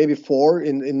in a row, maybe 4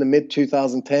 in the mid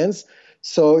 2010s.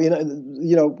 So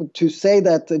to say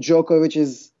that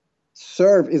Djokovic's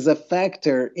serve is a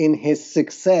factor in his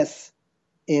success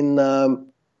in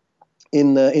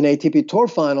ATP Tour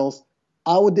Finals,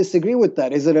 I would disagree with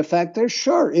that. Is it a factor?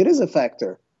 Sure, it is a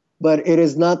factor. But it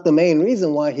is not the main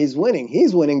reason why he's winning.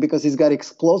 He's winning because he's got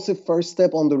explosive first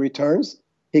step on the returns.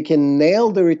 He can nail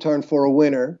the return for a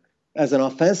winner as an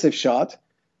offensive shot.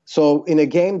 So in a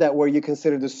game where you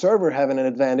consider the server having an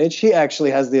advantage, he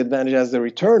actually has the advantage as the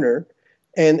returner.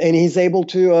 And he's able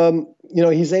to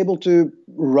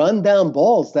run down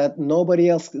balls that nobody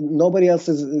else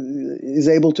is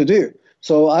able to do.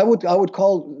 So I would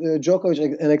call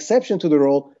Djokovic an exception to the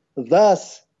rule.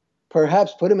 Thus,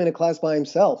 perhaps put him in a class by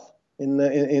himself in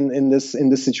this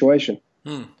situation.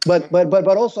 But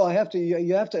also I have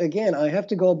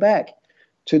to go back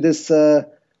to this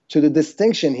to the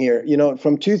distinction here.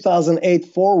 From 2008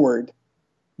 forward,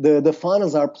 the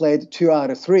finals are played 2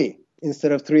 out of 3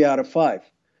 instead of 3 out of 5.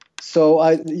 So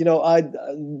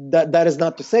that is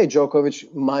not to say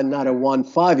Djokovic might not have won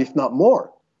 5, if not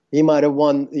more. He might have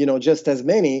won, just as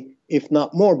many, if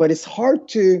not more. But it's hard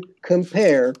to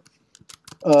compare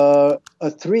a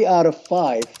 3 out of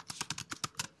 5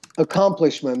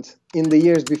 accomplishment in the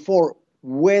years before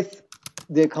with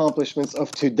the accomplishments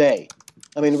of today.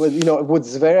 I mean, would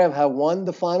Zverev have won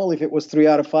the final if it was 3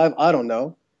 out of 5? I don't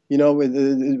know.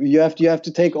 You have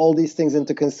to take all these things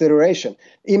into consideration.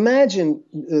 Imagine,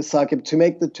 Sakib,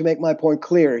 to make my point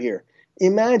clear here.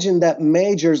 Imagine that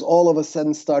majors all of a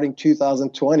sudden starting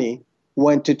 2020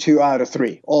 went to 2 out of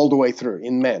 3 all the way through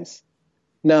in men's.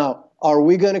 Now, are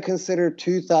we going to consider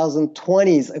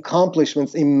 2020's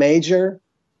accomplishments in major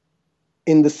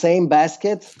in the same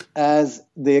basket as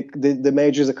the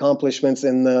majors accomplishments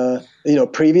in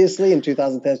previously in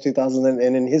 2010, 2000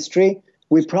 and in history?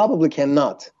 We probably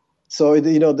cannot. So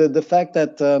the fact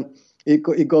that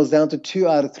it goes down to 2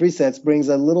 out of 3 sets brings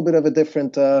a little bit of a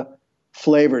different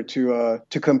flavor to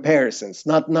comparisons.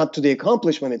 Not to the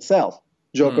accomplishment itself.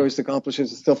 Djokovic's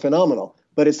accomplishments is still phenomenal,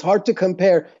 but it's hard to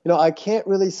compare. I can't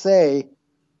really say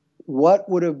what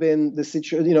would have been the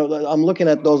situation. I'm looking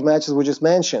at those matches we just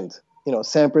mentioned.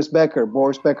 Sampras Becker,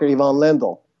 Boris Becker, Ivan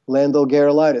Lendl,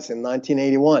 Gerulaitis in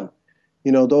 1981.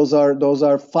 Those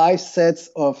are 5 sets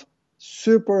of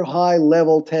super high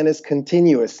level tennis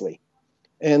continuously,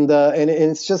 and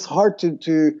it's just hard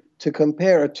to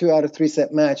compare a 2 out of 3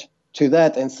 set match to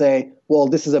that and say, well,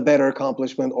 this is a better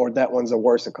accomplishment or that one's a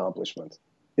worse accomplishment.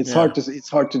 It's hard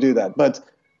to do that. But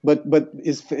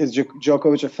is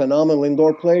Djokovic a phenomenal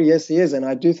indoor player? Yes, he is, and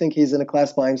I do think he's in a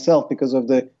class by himself because of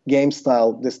the game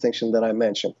style distinction that I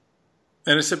mentioned.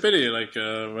 And it's a pity,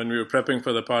 when we were prepping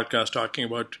for the podcast, talking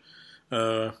about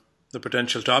the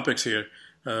potential topics here.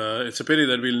 It's a pity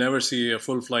that we'll never see a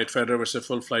full flight Federer versus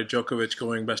full flight Djokovic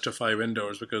going best of 5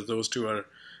 indoors, because those two are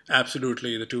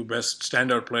absolutely the 2 best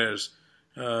standout players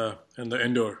in the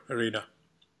indoor arena.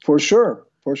 For sure,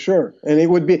 and it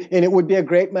would be a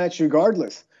great match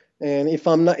regardless. And if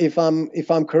I'm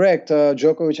correct,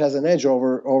 Djokovic has an edge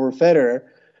over Federer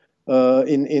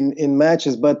in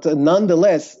matches. But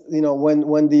nonetheless,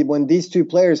 when these 2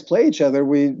 players play each other,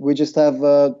 we just have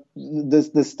the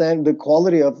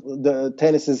quality of the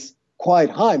tennis is quite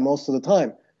high most of the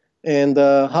time. And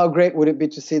how great would it be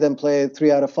to see them play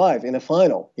 3 out of 5 in a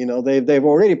final? They've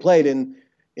already played in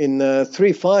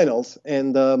 3 finals,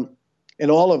 and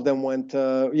all of them went.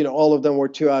 All of them were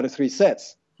 2 out of 3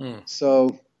 sets.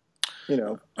 So,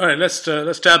 All right, let's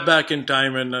tap back in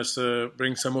time and let's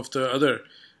bring some of the other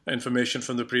information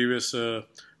from the previous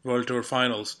World Tour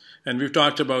finals. And we've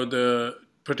talked about the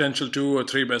potential 2 or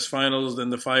 3 best finals, then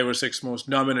the 5 or 6 most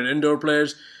dominant indoor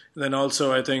players. Then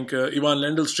also, I think, Ivan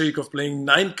Lendl's streak of playing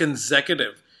 9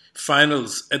 consecutive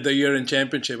finals at the year-end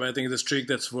championship, I think is a streak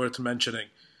that's worth mentioning.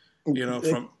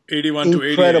 From 81 to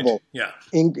 88. Yeah.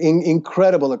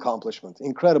 Incredible accomplishment.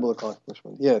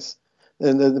 Yes.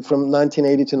 And from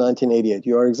 1980 to 1988.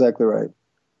 You are exactly right.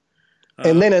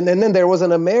 And then there was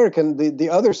an American. The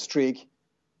other streak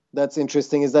that's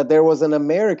interesting is that there was an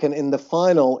American in the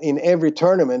final in every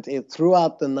tournament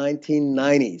throughout the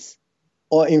 1990s.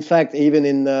 Or in fact, even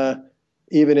in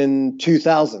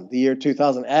 2000, the year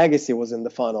 2000, Agassi was in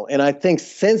the final. And I think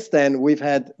since then we've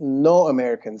had no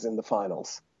Americans in the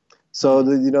finals. So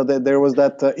there was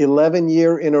that 11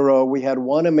 year in a row we had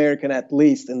one American at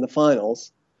least in the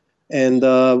finals, and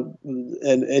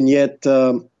yet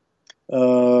from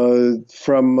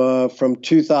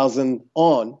 2000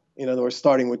 on, in other words,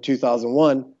 starting with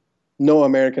 2001, no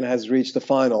American has reached the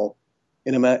final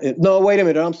in a match. No, wait a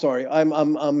minute. I'm sorry.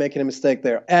 I'm making a mistake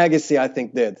there. Agassi, I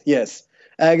think, did. Yes.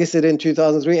 Agassi did in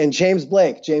 2003, and James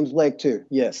Blake too.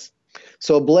 Yes.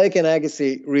 So Blake and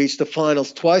Agassi reached the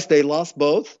finals twice. They lost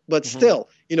both, but still,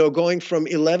 going from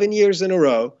 11 years in a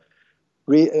row,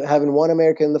 having one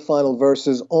American in the final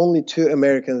versus only 2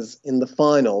 Americans in the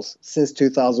finals since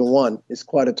 2001 is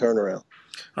quite a turnaround.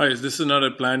 All right, this is not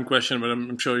a planned question, but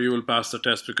I'm sure you will pass the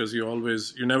test because you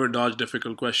never dodge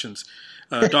difficult questions.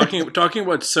 Talking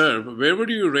about serve, where would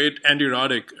you rate Andy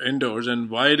Roddick indoors, and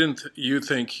why didn't you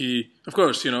think of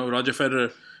course, Roger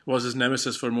Federer was his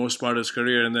nemesis for most part of his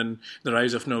career, and then the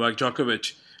rise of Novak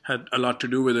Djokovic had a lot to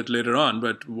do with it later on.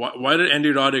 But why did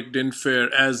Andy Roddick didn't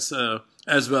fare as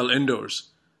well indoors?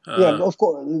 Of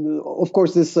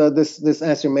course, this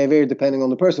answer may vary depending on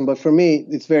the person, but for me,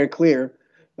 it's very clear.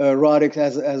 Roddick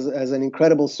has an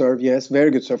incredible serve, yes,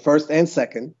 very good serve, first and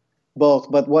second,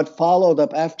 both. But what followed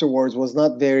up afterwards was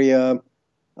not very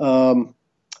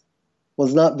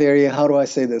was not very, how do I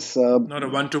say this? Not a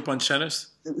 1-2 punch tennis.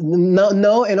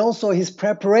 No, and also his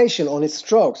preparation on his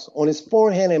strokes, on his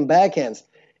forehand and backhands.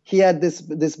 He had this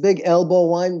big elbow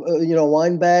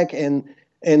wind back, and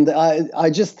I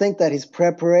just think that his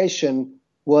preparation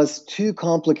was too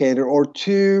complicated or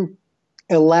too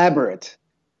elaborate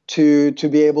to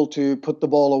be able to put the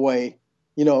ball away,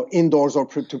 indoors, or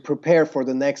to prepare for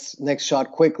the next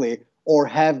shot quickly, or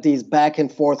have these back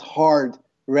and forth hard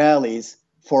rallies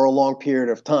for a long period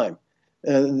of time.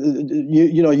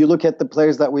 You look at the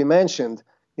players that we mentioned.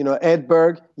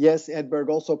 Edberg. Yes, Edberg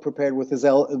also prepared with his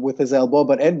elbow,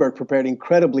 but Edberg prepared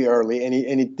incredibly early, and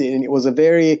it was a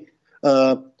very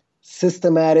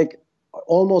systematic,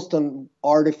 almost an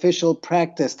artificial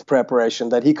practiced preparation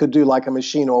that he could do like a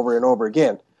machine over and over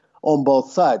again on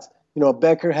both sides.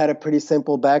 Becker had a pretty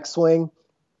simple backswing.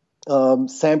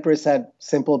 Sampras had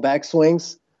simple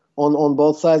backswings on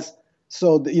both sides.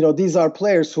 So these are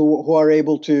players who are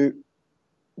able to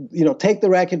take the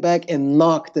racket back and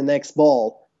knock the next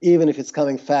ball, even if it's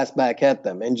coming fast back at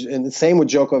them. And the same with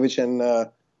Djokovic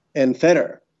and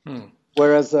Federer.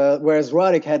 Whereas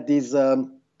Roddick had these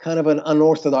kind of an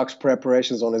unorthodox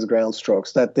preparations on his ground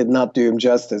strokes that did not do him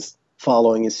justice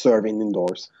following his serving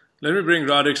indoors. Let me bring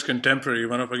Roddick's contemporary,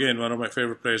 one of my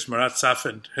favorite players, Marat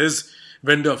Safin. His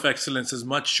window of excellence is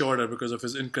much shorter because of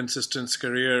his inconsistent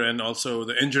career and also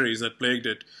the injuries that plagued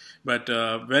it. But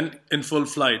when in full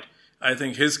flight, I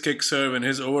think his kick serve and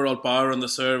his overall power on the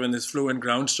serve and his fluent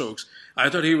ground strokes, I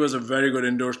thought he was a very good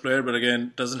indoors player, but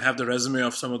again, doesn't have the resume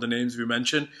of some of the names we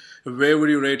mentioned. Where would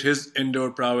you rate his indoor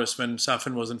prowess when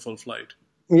Safin was in full flight?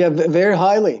 Yeah, very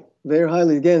highly. Very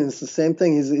highly. Again, it's the same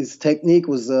thing. His technique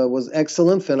was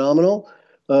excellent, phenomenal.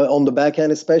 On the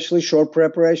backhand especially, short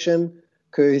preparation.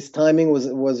 His timing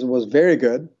was very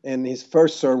good, and his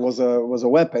first serve was a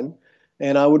weapon.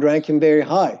 And I would rank him very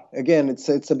high. Again,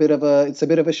 it's a bit of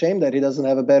a shame that he doesn't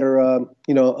have a better,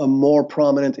 a more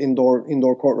prominent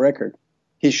indoor court record.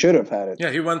 He should have had it.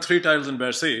 Yeah, he won 3 titles in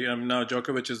Bercy. Now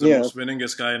Djokovic is the most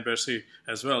winningest guy in Bercy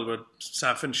as well. But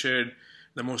Safin shared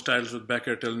the most titles with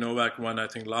Becker till Novak won, I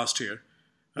think, last year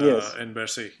in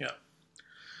Bercy. Yeah.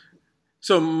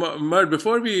 So, Mert,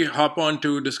 before we hop on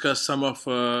to discuss some of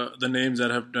the names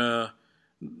that have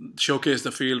showcased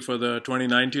the field for the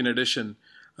 2019 edition,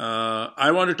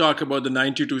 I want to talk about the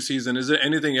 92 season. Is there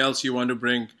anything else you want to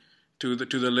bring to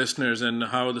the listeners and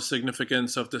how the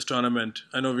significance of this tournament?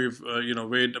 I know we've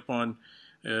weighed upon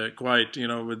quite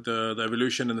with the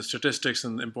evolution and the statistics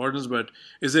and the importance, but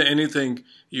is there anything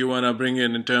you want to bring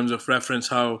in terms of reference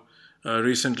how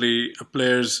recently a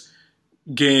player's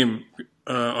game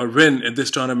or win at this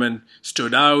tournament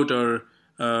stood out, or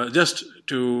just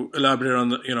to elaborate on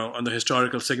the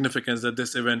historical significance that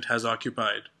this event has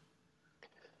occupied?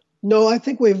 No, I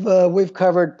think we've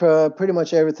covered pretty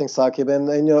much everything, Saqib,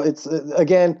 and it's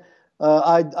again.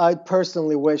 I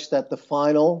personally wish that the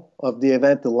final of the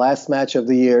event, the last match of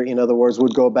the year, in other words,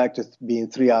 would go back to being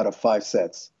 3 out of 5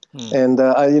 sets. And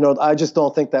I just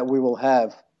don't think that we will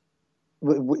have.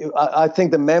 I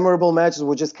think the memorable matches,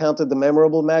 we just counted the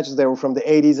memorable matches. They were from the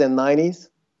 80s and 90s.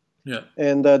 Yeah.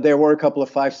 And there were a couple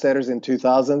of 5-setters in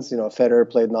 2000s. Federer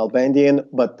played an Albanian,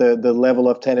 but the level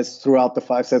of tennis throughout the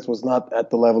 5 sets was not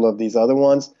at the level of these other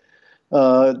ones.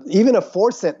 Even a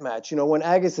 4-set match, when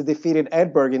Agassi defeated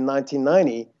Edberg in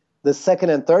 1990, the second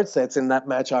and third sets in that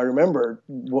match, I remember,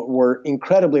 were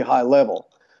incredibly high level.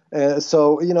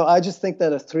 So I just think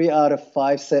that a 3 out of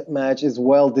 5 set match is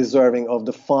well deserving of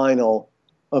the final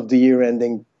of the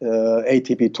year-ending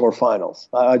ATP Tour Finals.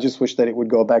 I just wish that it would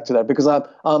go back to that, because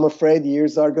I'm afraid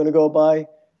years are going to go by,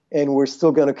 and we're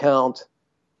still going to count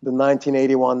the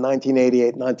 1981,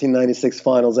 1988, 1996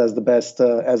 finals as the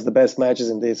best matches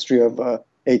in the history of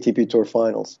ATP Tour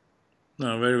Finals.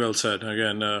 No, very well said.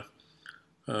 Again,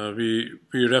 we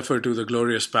refer to the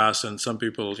glorious past, and some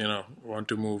people want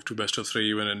to move to best of 3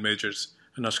 even in majors,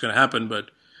 and that's going to happen. But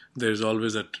there's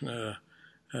always that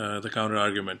the counter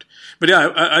argument. But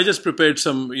yeah, I just prepared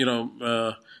some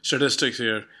statistics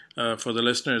here for the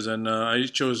listeners, and I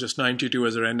chose just 92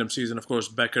 as a random season. Of course,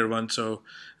 Becker won, so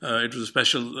it was a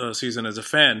special season as a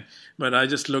fan. But I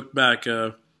just looked back,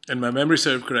 and my memory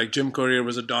served correct. Jim Courier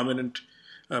was a dominant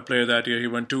player that year. He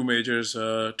won 2 majors.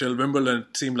 Till Wimbledon,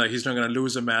 it seemed like he's not going to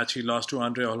lose a match. He lost to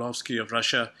Andrei Orlovsky of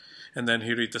Russia, and then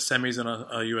he reached the semis in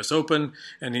a U.S. Open,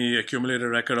 and he accumulated a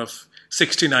record of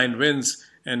 69 wins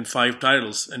and 5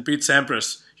 titles. And Pete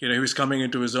Sampras, he was coming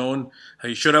into his own.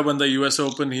 He should have won the U.S.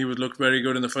 Open. He would look very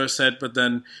good in the first set, but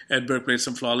then Edberg played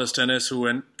some flawless tennis.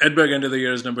 Edberg ended the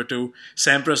year as number 2.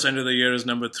 Sampras ended the year as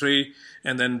number 3.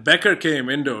 And then Becker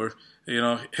came indoor.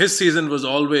 His season was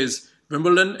always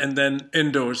Wimbledon, and then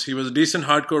indoors. He was a decent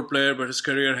hardcore player, but his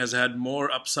career has had more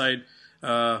lopsided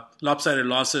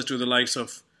losses to the likes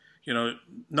of,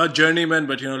 not journeymen,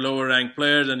 but, lower ranked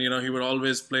players. And, he would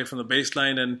always play from the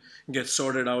baseline and get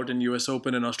sorted out in US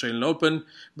Open and Australian Open.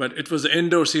 But it was the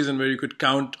indoor season where you could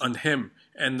count on him.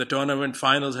 And the tournament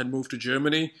finals had moved to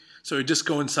Germany. So it just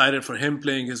coincided for him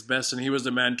playing his best, and he was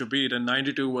the man to beat. And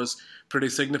 92 was pretty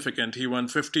significant. He won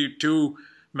 52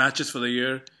 matches for the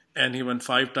year, and he won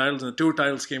 5 titles. And the 2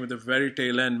 titles came at the very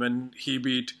tail end when he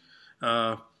beat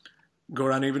Goran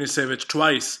Ivanisevic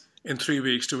twice in 3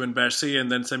 weeks to win Bercy,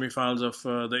 and then semifinals of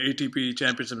the ATP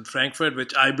Championship in Frankfurt,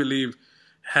 which I believe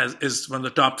is one of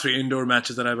the top 3 indoor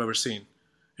matches that I've ever seen.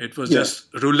 It was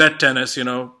just roulette tennis,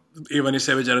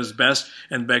 Ivanisevic at his best,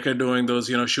 and Becker doing those,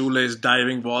 shoelace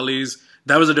diving volleys.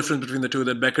 That was the difference between the two,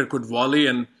 that Becker could volley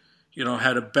and,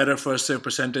 had a better first serve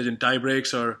percentage in tie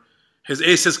breaks, or his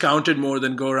aces counted more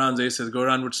than Goran's aces.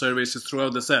 Goran would serve aces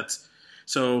throughout the sets.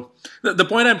 So the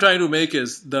point I'm trying to make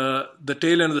is the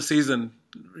tail end of the season,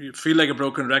 you feel like a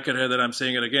broken record here that I'm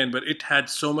saying it again, but it had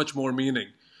so much more meaning.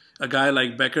 A guy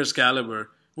like Becker's caliber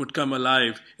would come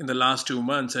alive in the last 2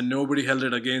 months, and nobody held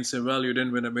it against him. Well, you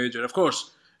didn't win a major. Of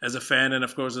course, as a fan and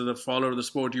of course as a follower of the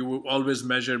sport, you will always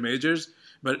measure majors.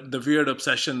 But the weird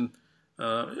obsession,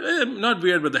 not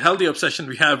weird, but the healthy obsession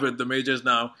we have with the majors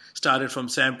now started from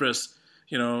Sampras,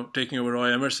 taking over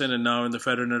Roy Emerson, and now in the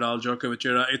Federer, Nadal, Djokovic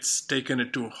era, it's taken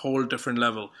it to a whole different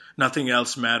level. Nothing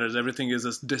else matters. Everything is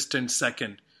a distant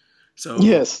second. So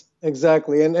yes,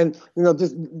 exactly. And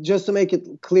just to make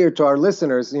it clear to our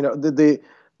listeners, the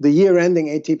year-ending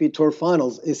ATP Tour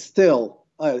Finals is still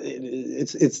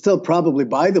it's still probably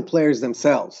by the players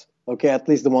themselves. Okay, at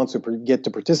least the ones who get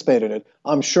to participate in it.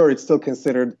 I'm sure it's still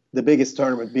considered the biggest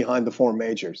tournament behind the 4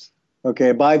 majors.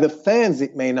 Okay, by the fans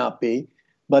it may not be,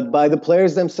 but by the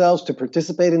players themselves, to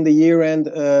participate in the year-end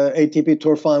ATP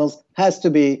Tour Finals has to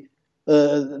be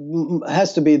the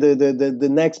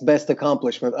next best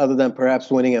accomplishment, other than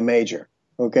perhaps winning a major.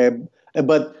 Okay,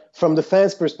 but from the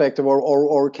fans' perspective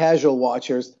or casual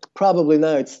watchers, probably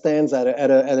now it stands at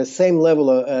a same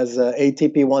level as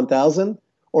ATP 1000,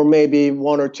 or maybe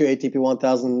 1 or 2 ATP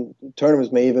 1000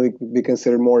 tournaments may even be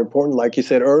considered more important, like you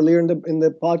said earlier in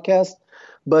the podcast.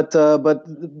 But so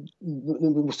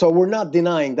we're not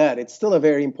denying that it's still a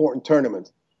very important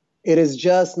tournament. It is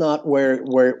just not where it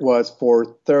was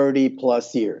for 30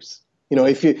 plus years.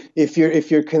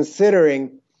 If you're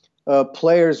considering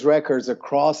players' records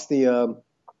across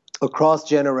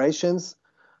generations,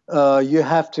 you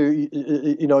have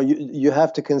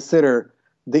to consider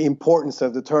the importance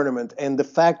of the tournament, and the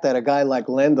fact that a guy like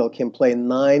Lendl can play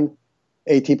 9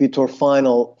 ATP Tour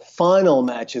final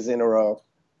matches in a row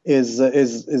is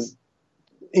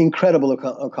incredible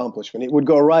accomplishment. It would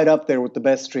go right up there with the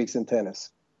best streaks in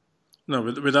tennis. No,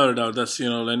 without a doubt. That's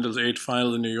Lendl's 8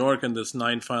 finals in New York, and there's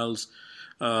 9 finals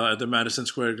at the Madison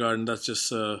Square Garden. That's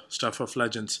just stuff of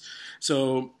legends.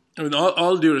 So, with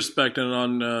all due respect, and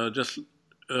on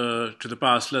to the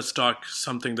past, let's talk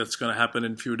something that's going to happen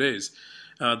in a few days.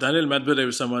 Daniil Medvedev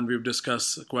is someone we've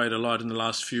discussed quite a lot in the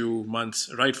last few months,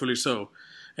 rightfully so.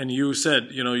 And you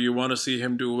said, you want to see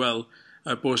him do well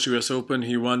post-US Open.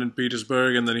 He won in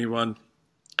Petersburg, and then he won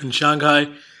in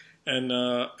Shanghai. And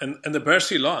the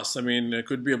Bercy loss, it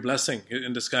could be a blessing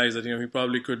in disguise that, he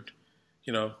probably could,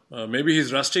 maybe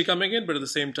he's rusty coming in, but at the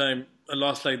same time, a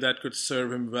loss like that could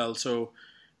serve him well. So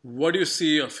what do you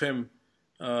see of him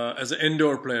as an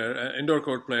indoor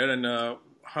court player, and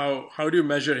how do you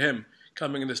measure him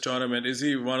coming in this tournament? Is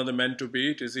he one of the men to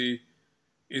beat? Is he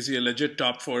a legit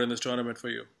top 4 in this tournament for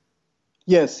you?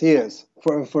 Yes, he is.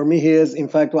 For me, he is. In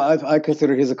fact, I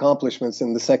consider his accomplishments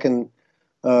in the second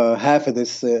half of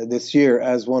this year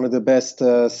as one of the best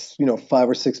 5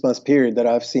 or 6 months period that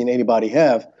I've seen anybody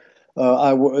have.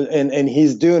 And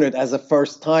he's doing it as a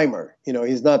first timer.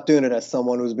 He's not doing it as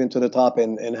someone who's been to the top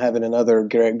and having another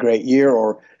great year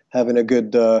or having a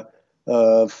good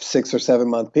 6 or 7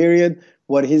 month period.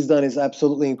 What he's done is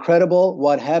absolutely incredible.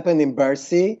 What happened in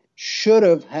Bercy should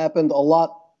have happened a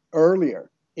lot earlier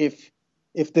if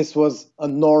this was a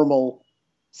normal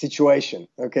situation.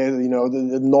 Okay,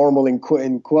 the normal in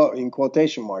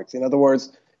quotation marks. In other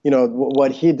words,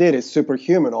 what he did is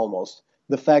superhuman almost.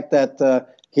 The fact that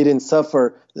he didn't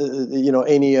suffer,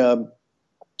 any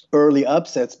early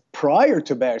upsets prior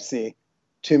to Bercy,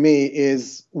 to me,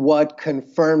 is what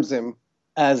confirms him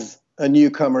as a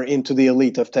newcomer into the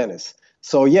elite of tennis.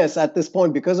 So yes, at this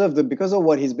point, because of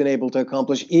what he's been able to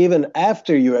accomplish, even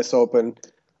after U.S. Open,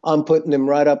 I'm putting him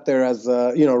right up there as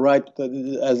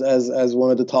as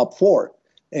one of the top 4,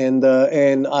 and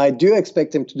I do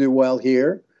expect him to do well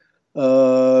here.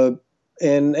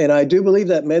 And I do believe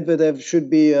that Medvedev should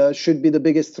be the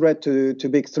biggest threat to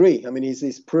Big Three. I mean,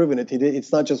 he's proven it.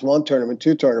 It's not just one tournament,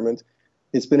 two tournaments.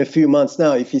 It's been a few months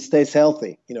now. If he stays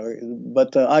healthy,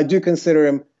 But I do consider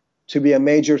him to be a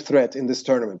major threat in this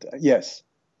tournament. Yes.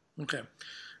 Okay.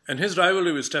 And his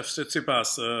rivalry with Steph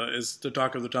Tsitsipas is the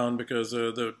talk of the town because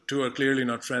the two are clearly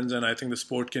not friends, and I think the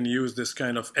sport can use this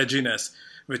kind of edginess,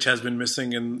 which has been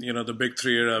missing in the Big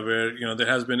Three era, where there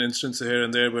has been instances here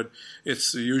and there, but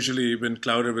it's usually been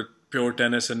clouded with pure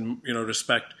tennis and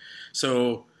respect.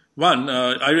 So, one,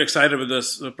 are you excited with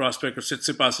this prospect of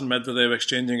Tsitsipas and Medvedev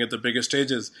exchanging at the bigger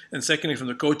stages? And secondly, from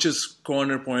the coach's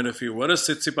corner point of view, what does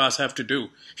Tsitsipas have to do?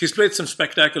 He's played some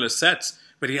spectacular sets,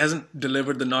 but he hasn't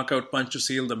delivered the knockout punch to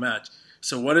seal the match.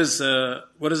 So what is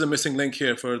the missing link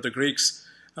here for the Greeks'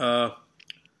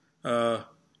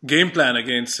 game plan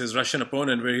against his Russian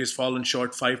opponent, where he's fallen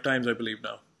short 5 times, I believe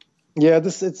now? Yeah,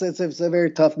 it's a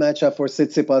very tough matchup for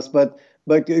Tsitsipas. But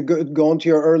going to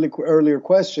your earlier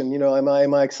question, am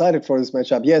I excited for this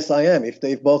matchup? Yes, I am.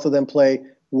 If both of them play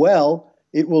well,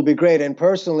 it will be great. And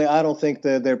personally, I don't think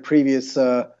their previous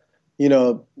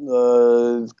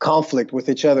conflict with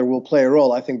each other will play a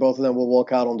role. I think both of them will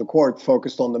walk out on the court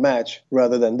focused on the match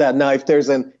rather than that. Now, if there's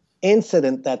an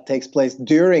incident that takes place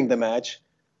during the match,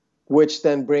 which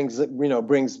then brings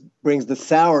the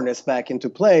sourness back into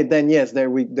play, then yes,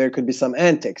 there could be some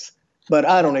antics. But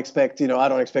I don't expect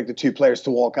the two players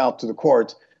to walk out to the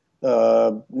court,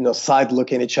 side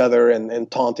looking each other and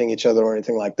taunting each other or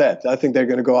anything like that. I think they're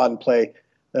going to go out and play.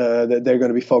 They're going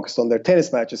to be focused on their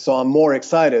tennis matches. So I'm more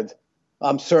excited.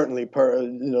 I'm certainly,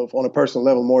 on a personal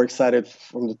level, more excited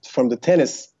from the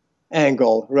tennis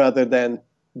angle rather than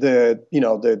the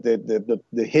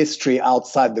history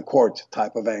outside the court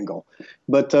type of angle.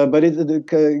 But going to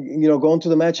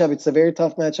the matchup, it's a very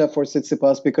tough matchup for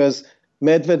Tsitsipas because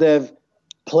Medvedev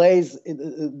plays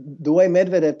the way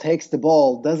Medvedev takes the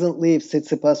ball doesn't leave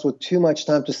Tsitsipas with too much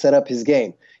time to set up his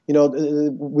game.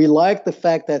 We like the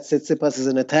fact that Tsitsipas is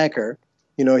an attacker.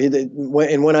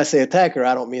 And when I say attacker,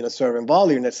 I don't mean a serve and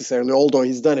volley necessarily, although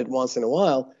he's done it once in a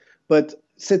while. But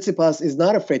Tsitsipas is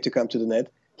not afraid to come to the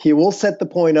net. He will set the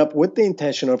point up with the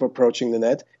intention of approaching the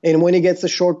net. And when he gets a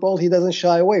short ball, he doesn't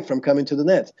shy away from coming to the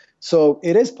net. So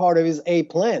it is part of his A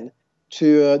plan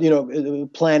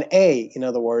plan A, in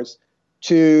other words,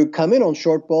 to come in on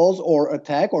short balls or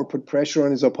attack or put pressure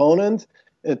on his opponent,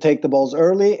 take the balls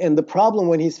early. And the problem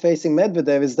when he's facing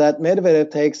Medvedev is that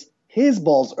Medvedev takes his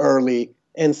balls early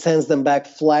and sends them back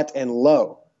flat and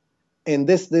low. And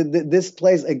this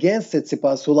plays against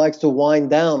Tsitsipas, who likes to wind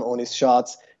down on his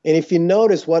shots. And if you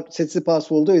notice, what Tsitsipas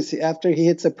will do is after he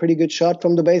hits a pretty good shot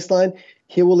from the baseline,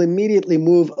 he will immediately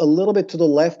move a little bit to the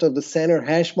left of the center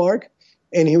hash mark,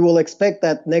 and he will expect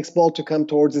that next ball to come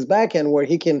towards his backhand where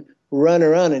he can run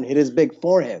around and hit his big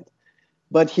forehand.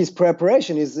 But his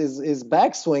preparation, his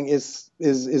backswing is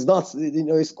not,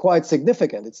 is quite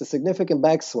significant. It's a significant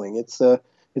backswing. It's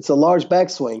a large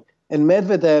backswing. And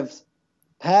Medvedev's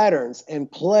patterns and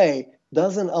play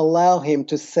doesn't allow him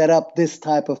to set up this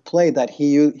type of play that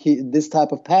this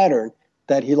type of pattern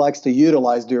that he likes to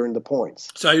utilize during the points.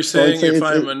 So are you saying, if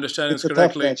I'm understanding this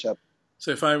correctly,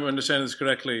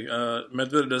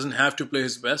 Medvedev doesn't have to play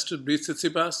his best to beat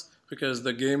Tsitsipas because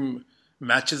the game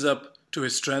matches up to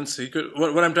his strengths?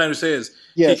 What I'm trying to say is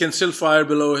He can still fire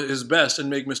below his best and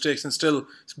make mistakes and still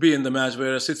be in the match,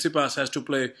 whereas Tsitsipas has to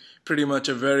play pretty much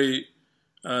a very,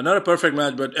 not a perfect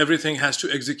match, but everything has to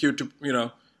execute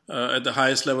to, at the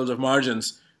highest levels of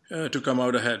margins to come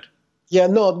out ahead. Yeah,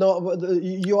 no,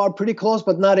 you are pretty close,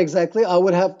 but not exactly. I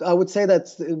would say that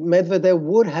Medvedev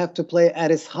would have to play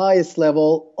at his highest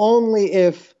level only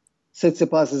if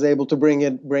Tsitsipas is able to bring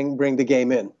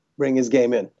his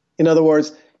game in. In other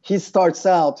words, he starts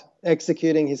out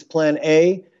executing his plan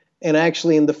A, and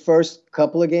actually in the first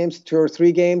couple of games, 2 or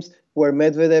 3 games, where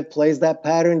Medvedev plays that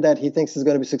pattern that he thinks is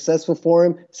going to be successful for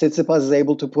him, Tsitsipas is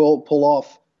able to pull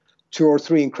off 2 or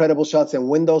 3 incredible shots and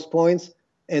win those points.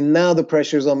 And now the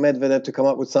pressure is on Medvedev to come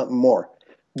up with something more.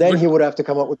 Then he would have to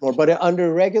come up with more. But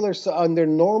under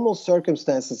normal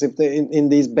circumstances, if in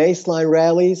these baseline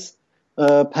rallies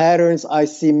patterns, I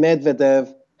see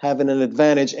Medvedev having an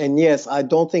advantage. And yes, I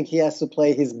don't think he has to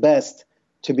play his best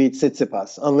to beat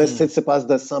Tsitsipas, unless Tsitsipas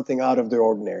does something out of the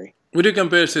ordinary. Would you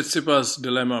compare Tsitsipas'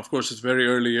 dilemma, of course it's very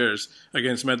early years,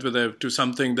 against Medvedev to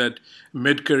something that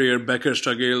mid-career Becker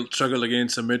struggled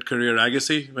against a mid-career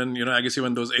Agassi? When Agassi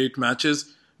won those 8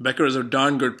 matches, Becker is a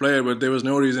darn good player, but there was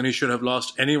no reason he should have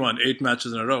lost anyone 8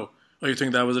 matches in a row. Or you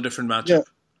think that was a different matchup? Yeah.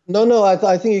 No,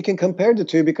 I think you can compare the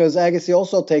two because Agassi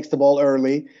also takes the ball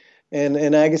early, and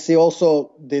Agassi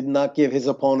also did not give his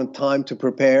opponent time to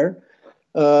prepare.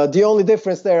 The only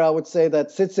difference there, I would say that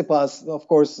Tsitsipas, of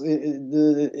course,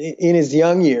 in his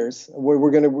young years,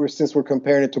 since we're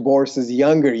comparing it to Boris's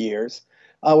younger years,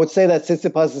 I would say that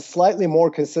Tsitsipas is slightly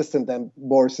more consistent than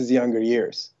Boris's younger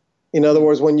years. In other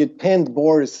words, when you pinned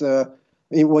Becker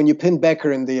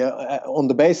on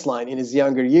the baseline in his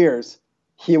younger years,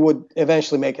 he would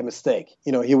eventually make a mistake.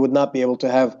 He would not be able to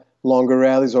have longer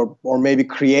rallies or maybe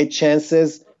create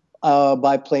chances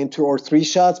by playing 2 or 3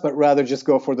 shots, but rather just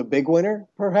go for the big winner,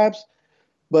 perhaps.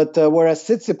 But whereas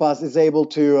Tsitsipas is able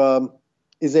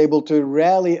to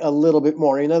rally a little bit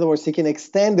more. In other words, he can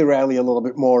extend the rally a little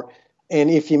bit more. And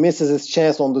if he misses his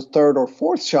chance on the 3rd or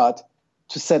 4th shot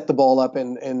to set the ball up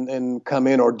and come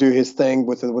in or do his thing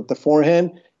with the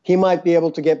forehand, he might be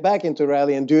able to get back into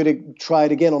rally and try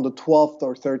it again on the 12th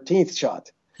or 13th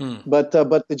shot. But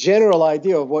the general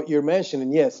idea of what you're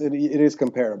mentioning, yes, it is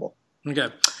comparable. Okay.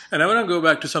 And I want to go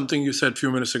back to something you said a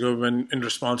few minutes ago in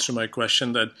response to my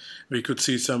question that we could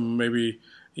see some maybe,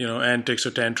 antics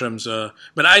or tantrums.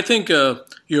 But I think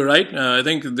you're right. I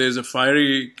think there's a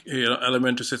fiery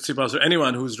element to Tsitsipas or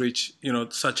anyone who's reached,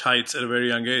 such heights at a very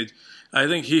young age. I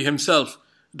think he himself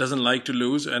doesn't like to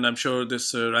lose, and I'm sure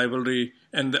this rivalry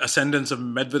and the ascendance of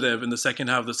Medvedev in the second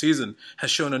half of the season has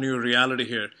shown a new reality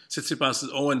here. Tsitsipas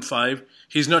is 0-5.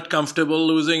 He's not comfortable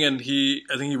losing, and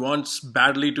I think he wants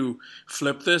badly to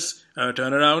flip this,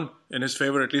 turn around in his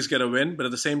favor, at least get a win. But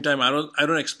at the same time, I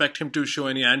don't expect him to show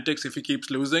any antics if he keeps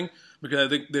losing, because I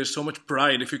think there's so much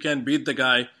pride. If you can't beat the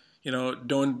guy,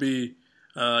 don't be,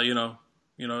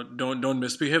 don't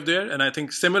misbehave there. And I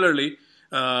think similarly,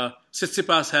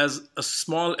 Tsitsipas has a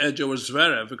small edge over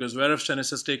Zverev because Zverev's tennis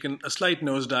has taken a slight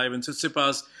nosedive and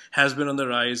Tsitsipas has been on the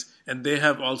rise, and they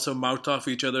have also mouthed off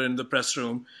each other in the press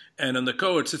room. And on the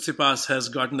court, Tsitsipas has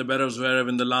gotten the better of Zverev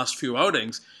in the last few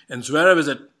outings, and Zverev is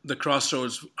at the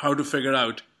crossroads how to figure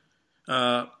out.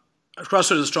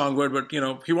 Crossroads is a strong word, but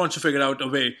he wants to figure out a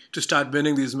way to start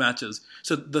winning these matches.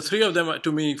 So the three of them,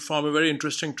 to me, form a very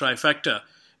interesting trifecta.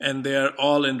 And they are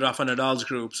all in Rafa Nadal's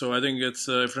group. So I think it's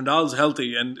if Nadal's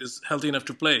healthy and is healthy enough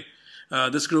to play,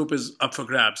 this group is up for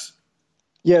grabs.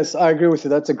 Yes, I agree with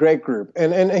you. That's a great group.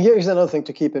 And here's another thing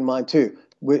to keep in mind, too,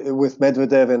 with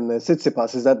Medvedev and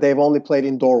Tsitsipas, is that they've only played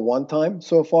indoor one time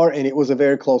so far, and it was a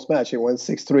very close match. It went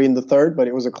 6-3 in the 3rd, but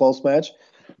it was a close match.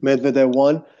 Medvedev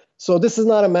won. So this is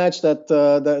not a match that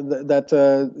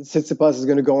Tsitsipas is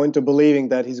going to go into believing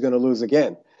that he's going to lose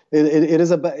again. It is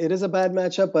a bad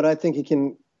matchup, but I think he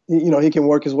can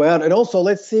work his way out. And also,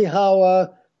 let's see how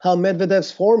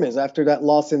Medvedev's form is after that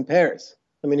loss in Paris.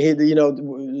 I mean,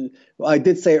 I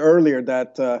did say earlier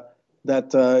that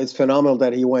it's phenomenal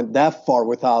that he went that far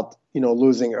without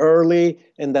losing early,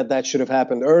 and that should have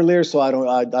happened earlier. So I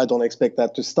don't expect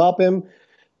that to stop him.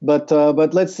 But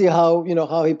let's see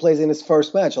how he plays in his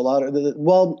first match. Actually,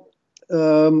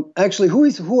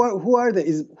 who's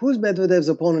Medvedev's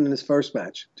opponent in his first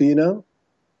match? Do you know?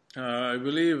 I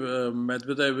believe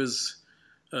Medvedev is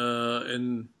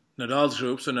in Nadal's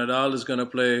group, so Nadal is going to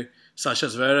play Sasha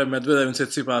Zverev. Medvedev and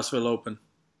Tsitsipas will open.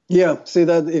 Yeah, see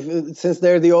that since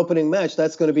they're the opening match,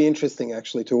 that's going to be interesting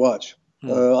actually to watch.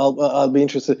 I'll be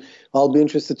interested. I'll be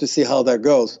interested to see how that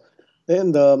goes,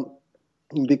 and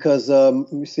because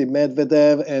you see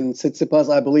Medvedev and Tsitsipas,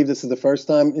 I believe this is the first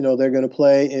time they're going to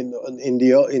play in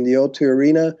the O2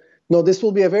 arena. No, this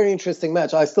will be a very interesting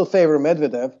match. I still favor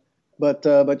Medvedev.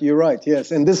 But you're right, yes.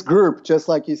 And this group, just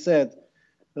like you said,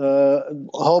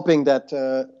 hoping that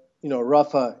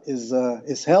Rafa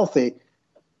is healthy,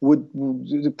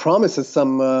 would promises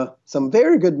some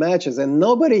very good matches. And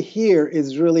nobody here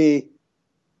is really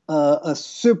a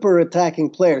super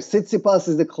attacking player. Tsitsipas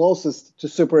is the closest to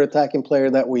super attacking player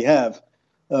that we have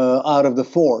out of the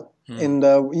 4. And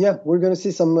we're going to see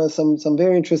some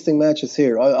very interesting matches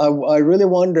here. I really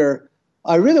wonder.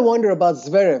 About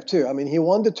Zverev, too. I mean, he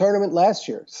won the tournament last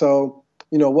year. So,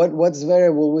 what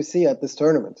Zverev will we see at this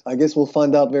tournament? I guess we'll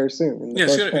find out very soon.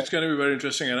 It's going to be very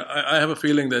interesting. And I have a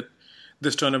feeling that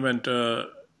this tournament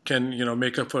can,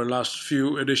 make up for the last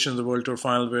few editions of the World Tour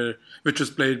Final, which was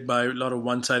played by a lot of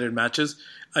one-sided matches.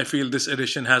 I feel this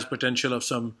edition has potential of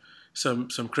some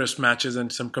crisp matches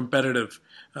and some competitive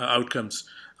outcomes.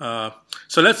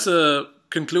 So let's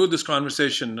conclude this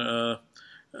conversation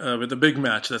with the big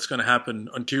match that's going to happen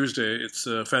on Tuesday. It's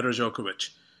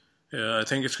Federer-Djokovic. I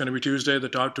think it's going to be Tuesday.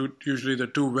 Usually the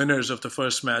two winners of the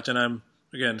first match, and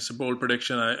it's a bold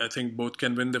prediction. I think both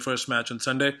can win the first match on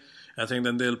Sunday. I think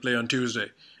then they'll play on Tuesday.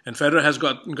 And Federer has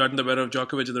gotten the better of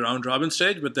Djokovic at the round-robin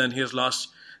stage, but then he has lost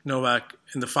Novak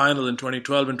in the final in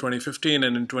 2012 and 2015,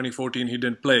 and in 2014 he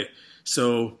didn't play.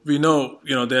 So we know,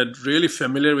 they're really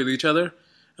familiar with each other.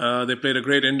 They played a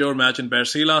great indoor match in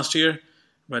Bercy last year.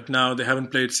 but now they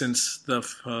haven't played since the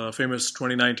famous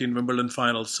 2019 Wimbledon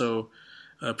final. So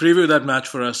preview that match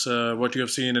for us, what you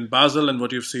have seen in Basel and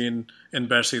what you've seen in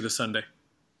Bercy this Sunday.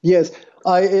 Yes,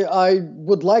 I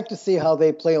would like to see how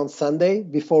they play on Sunday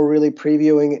before really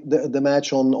previewing the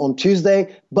match on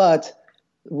Tuesday. But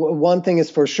one thing is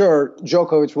for sure,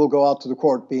 Djokovic will go out to the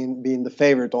court being the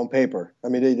favorite on paper. I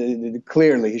mean,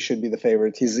 clearly he should be the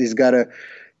favorite. He's got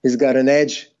an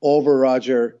edge over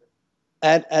Roger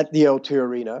at the O2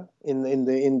 Arena in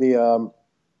the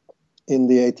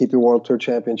ATP World Tour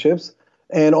Championships,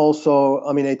 and also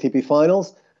ATP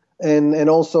Finals. And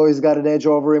also he's got an edge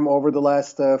over him over the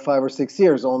last 5 or 6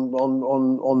 years on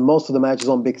most of the matches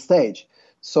on big stage.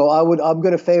 So I'm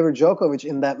going to favor Djokovic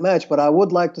in that match, but I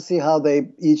would like to see how they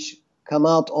each come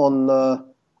out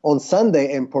on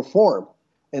Sunday and perform,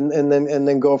 and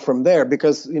then go from there.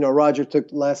 Because Roger took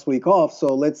last week off,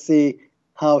 so let's see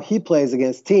how he plays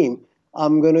against Thiem.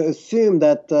 I'm going to assume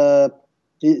that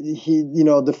he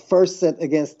the first set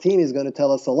against Thiem is going to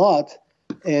tell us a lot.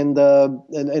 And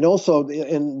also,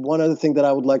 one other thing that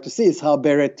I would like to see is how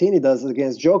Berrettini does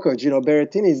against Djokovic.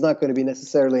 Berrettini is not going to be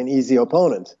necessarily an easy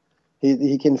opponent.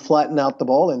 He can flatten out the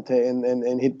ball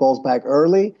and hit balls back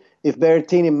early. If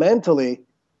Berrettini mentally,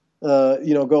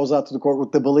 goes out to the court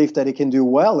with the belief that he can do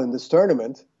well in this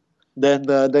tournament,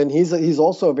 then he's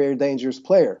also a very dangerous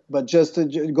player. But just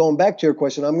going back to your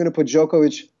question, I'm going to put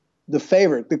Djokovic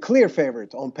the clear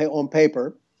favorite on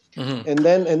paper. Mm-hmm. And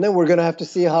then we're going to have to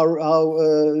see how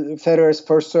Federer's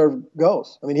first serve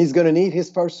goes. I mean, he's going to need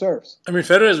his first serves. I mean,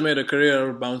 Federer has made a career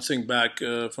of bouncing back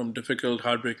from difficult,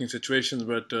 heartbreaking situations.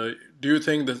 But do you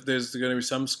think that there's going to be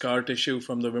some scar tissue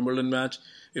from the Wimbledon match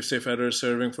if, say, Federer is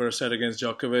serving for a set against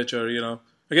Djokovic? Or,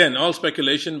 again, all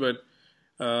speculation, but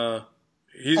I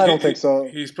don't think so.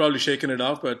 He's probably shaken it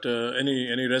off. But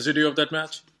any residue of that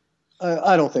match?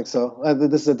 I don't think so.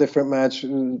 This is a different match.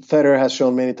 Federer has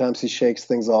shown many times he shakes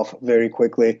things off very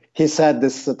quickly. He's had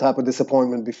this type of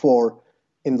disappointment before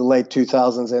in the late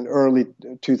 2000s and early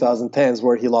 2010s,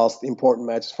 where he lost important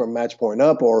matches from match point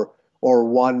up or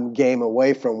one game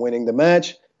away from winning the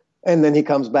match. And then he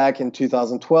comes back in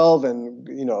 2012 and,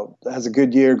 has a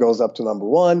good year, goes up to number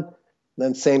one.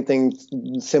 Then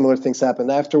similar things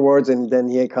happen afterwards. And then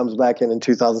he comes back in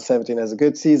 2017 has a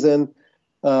good season.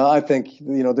 I think,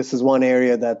 this is one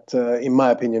area that, in my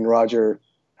opinion, Roger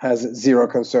has zero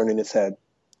concern in his head.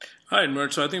 All right,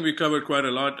 Mert. So I think we covered quite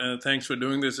a lot. Thanks for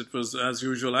doing this. It was, as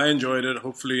usual, I enjoyed it.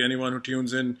 Hopefully anyone who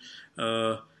tunes in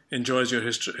enjoys your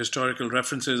historical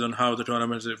references on how the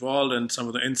tournament has evolved and some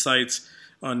of the insights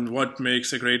on what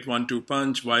makes a great 1-2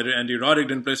 punch, why Andy Roddick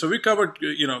didn't play. So we covered,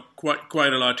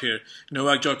 quite a lot here.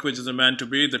 Novak Djokovic is the man to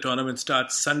beat. The tournament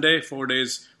starts Sunday, 4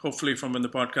 days, hopefully from when the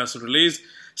podcast is released.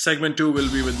 Segment 2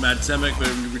 will be with Matt Zemek, where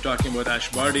we'll be talking about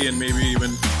Ash Barty and maybe even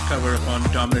cover upon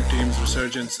Dominic Thiem's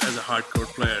resurgence as a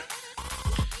hardcourt player.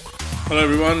 Hello,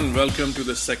 everyone. Welcome to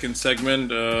the second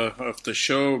segment of the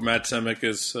show. Matt Zemek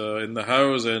is in the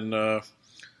house, and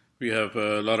we have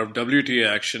a lot of WTA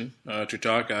action to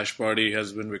talk. Ash Barty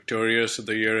has been victorious at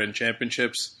the year-end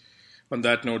championships. On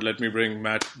that note, let me bring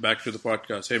Matt back to the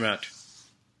podcast. Hey, Matt.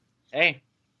 Hey.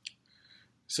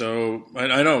 So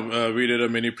I know we did a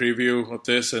mini preview of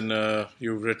this, and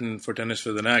you've written for Tennis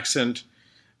with an Accent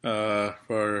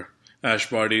for Ash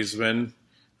Barty's win.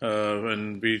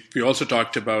 And we also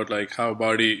talked about how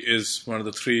Barty is one of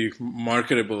the three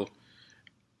marketable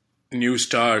new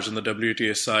stars on the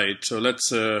WTA side. So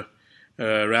let's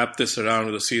wrap this around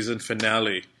with the season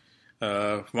finale.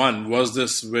 One, was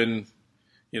this win,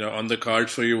 on the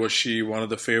cards for you? Was she one of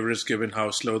the favorites given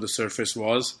how slow the surface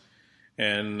was?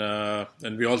 And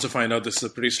we also find out this is a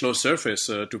pretty slow surface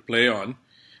to play on.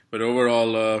 But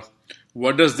overall,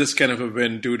 what does this kind of a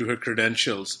win do to her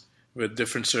credentials with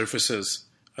different surfaces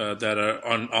that are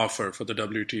on offer for the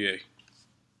WTA?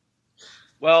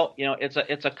 Well,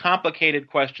 it's a complicated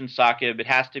question, Saqib. It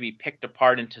has to be picked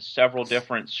apart into several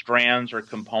different strands or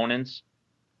components.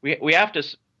 We have to,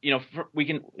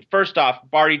 first off,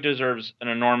 Barty deserves an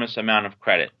enormous amount of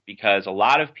credit because a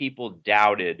lot of people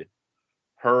doubted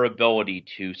her ability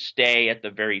to stay at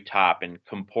the very top and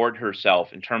comport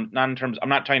herself I'm not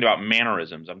talking about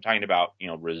mannerisms. I'm talking about,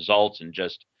 results and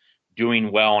just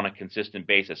doing well on a consistent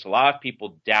basis. A lot of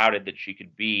people doubted that she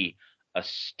could be a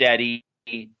steady,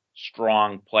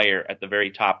 strong player at the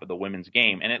very top of the women's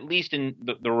game. And at least in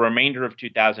the remainder of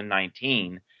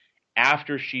 2019,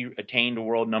 after she attained a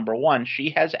world number one, she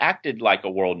has acted like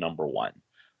a world number one.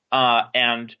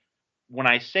 And when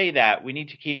I say that, we need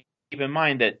to keep in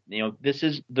mind that, this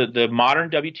is the modern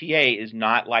WTA is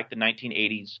not like the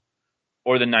 1980s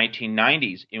or the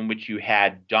 1990s, in which you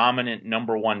had dominant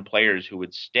number one players who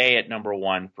would stay at number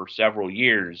one for several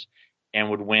years and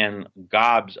would win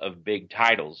gobs of big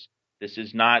titles. This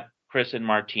is not Chris and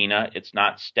Martina. It's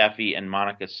not Steffi and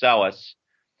Monica Seles.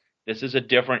 This is a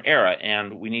different era,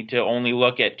 and we need to only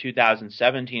look at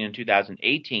 2017 and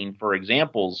 2018 for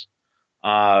examples.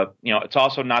 It's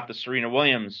also not the Serena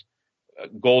Williams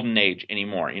golden age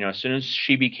anymore. As soon as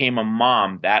she became a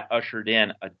mom, that ushered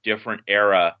in a different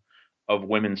era of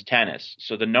women's tennis.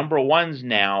 So the number ones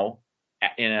now,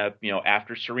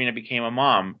 after Serena became a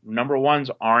mom, number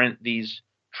ones aren't these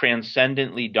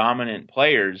transcendently dominant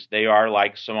players. They are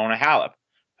like Simona Halep,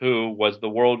 who was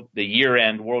the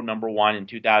year-end world number one in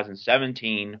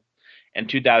 2017 and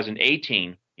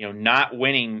 2018. Not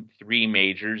winning 3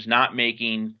 majors, not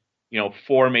making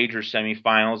 4 major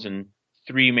semifinals and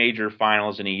 3 major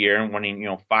finals in a year, and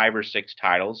winning 5 or 6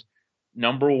 titles.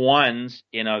 Number ones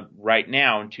right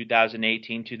now in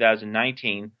 2018,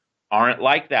 2019 aren't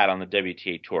like that on the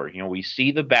WTA tour. We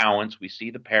see the balance, we see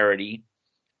the parity,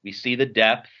 we see the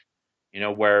depth,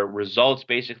 where results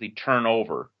basically turn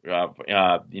over.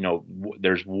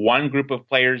 There's one group of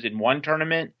players in one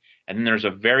tournament, and then there's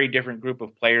a very different group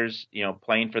of players,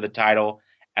 playing for the title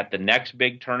at the next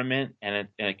big tournament, and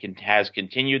it has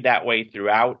continued that way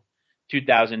throughout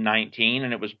 2019,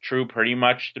 and it was true pretty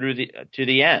much to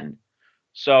the end.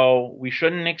 So we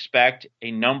shouldn't expect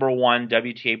a number one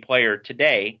WTA player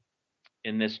today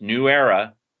in this new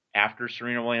era after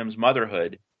Serena Williams'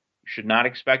 motherhood. You should not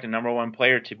expect a number one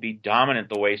player to be dominant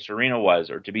the way Serena was,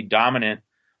 or to be dominant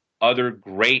other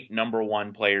great number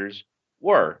one players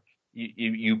were.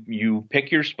 You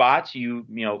pick your spots.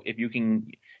 If you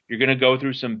can, you're going to go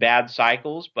through some bad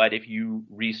cycles, but if you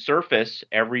resurface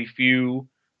every few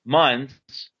months,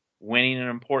 winning an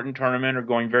important tournament or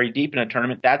going very deep in a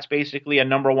tournament, that's basically a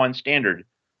number one standard.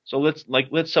 So let's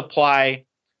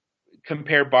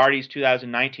compare Barty's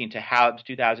 2019 to Halep's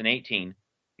 2018.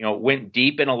 Went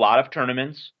deep in a lot of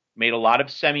tournaments, made a lot of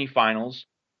semifinals,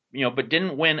 but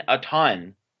didn't win a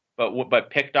ton,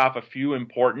 but picked off a few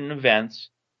important events,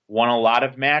 won a lot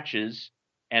of matches,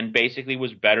 and basically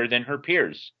was better than her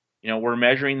peers. We're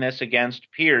measuring this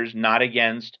against peers, not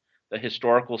against the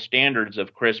historical standards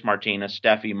of Chris, Martina,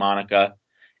 Steffi, Monica,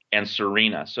 and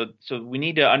Serena. So we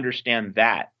need to understand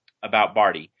that about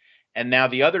Barty. And now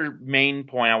the other main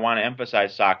point I want to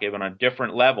emphasize, Sakib, on a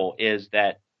different level, is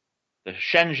that the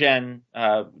Shenzhen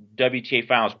WTA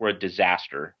finals were a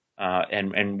disaster.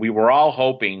 And we were all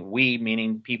hoping, we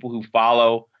meaning people who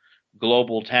follow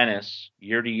global tennis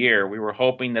year to year, we were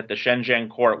hoping that the Shenzhen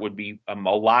court would be a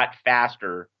lot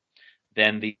faster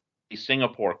than the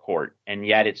Singapore court, and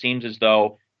yet it seems as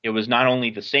though it was not only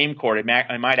the same court, it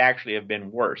might actually have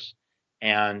been worse.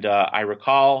 And I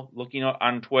recall looking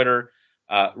on Twitter,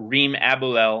 Reem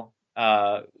Abulel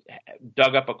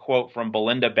dug up a quote from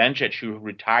Belinda Bencic, who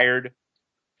retired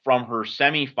from her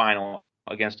semifinal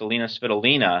against Alina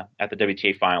Svitolina at the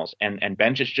WTA finals, and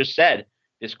Bencic just said,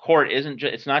 this court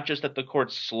it's not just that the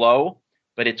court's slow,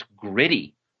 but it's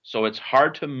gritty, so it's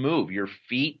hard to move. Your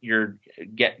feet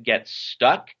get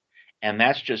stuck. And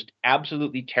that's just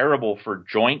absolutely terrible for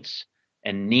joints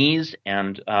and knees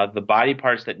and the body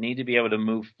parts that need to be able to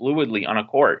move fluidly on a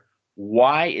court.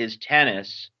 Why is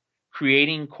tennis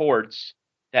creating courts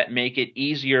that make it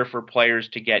easier for players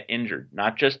to get injured?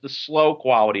 Not just the slow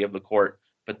quality of the court,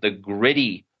 but the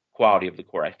gritty quality of the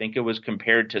court. I think it was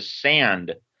compared to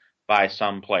sand by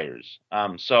some players.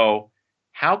 So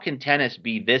how can tennis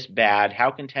be this bad? How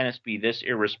can tennis be this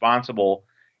irresponsible?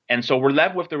 And so we're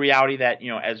left with the reality that,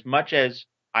 as much as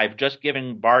I've just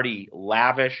given Barty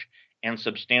lavish and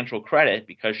substantial credit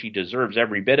because she deserves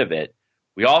every bit of it,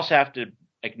 we also have to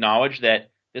acknowledge that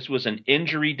this was an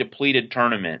injury-depleted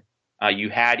tournament. You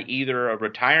had either a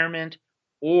retirement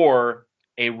or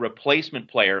a replacement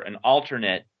player, an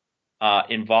alternate,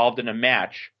 involved in a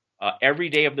match every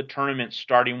day of the tournament,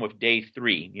 starting with day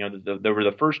 3. There were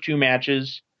the first 2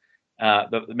 matches.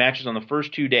 The matches on the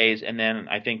first 2 days, and then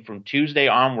I think from Tuesday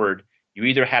onward, you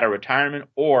either had a retirement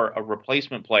or a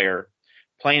replacement player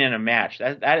playing in a match.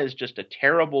 That is just a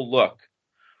terrible look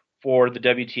for the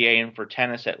WTA and for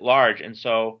tennis at large. And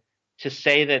so to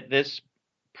say that this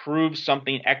proves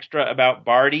something extra about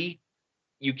Barty,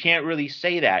 you can't really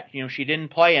say that. She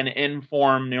didn't play an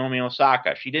in-form Naomi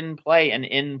Osaka. She didn't play an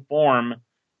in-form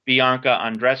Bianca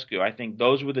Andreescu. I think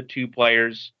those were the 2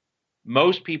 players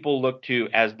most people look to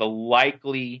as the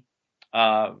likely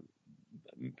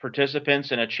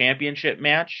participants in a championship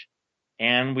match,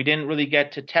 and we didn't really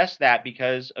get to test that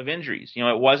because of injuries.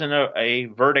 It wasn't a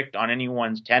verdict on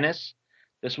anyone's tennis.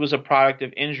 This was a product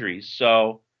of injuries.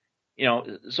 So,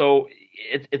 So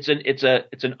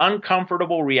it's an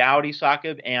uncomfortable reality,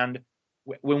 Sakib. And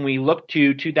when we look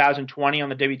to 2020 on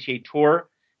the WTA Tour,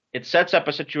 it sets up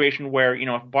a situation where,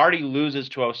 if Barty loses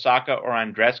to Osaka or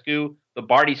Andreescu, the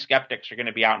Barty skeptics are going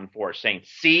to be out in force saying,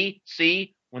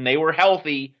 see, when they were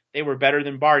healthy, they were better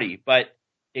than Barty. But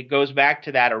it goes back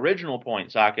to that original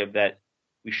point, Sakib, that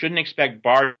we shouldn't expect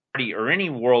Barty or any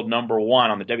world number one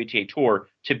on the WTA Tour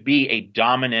to be a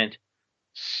dominant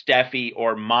Steffi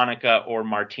or Monica or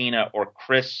Martina or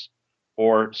Chris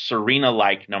or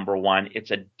Serena-like number one.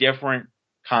 It's a different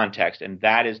context, and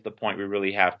that is the point we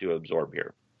really have to absorb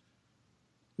here.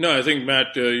 No, I think,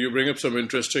 Matt, you bring up some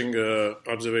interesting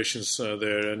observations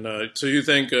there. And so you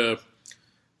think if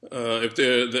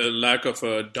the lack of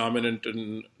a dominant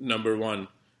number one,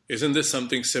 isn't this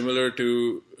something similar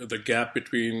to the gap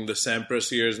between the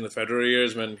Sampras years and the Federer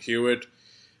years when Hewitt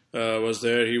was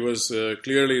there? He was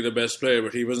clearly the best player,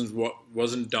 but he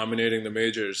wasn't dominating the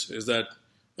majors. Is that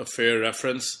a fair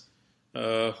reference?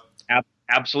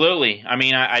 Absolutely. I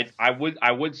mean, I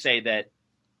would say that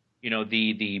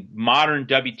the modern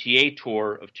WTA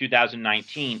Tour of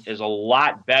 2019 is a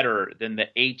lot better than the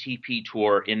ATP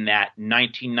Tour in that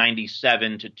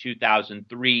 1997 to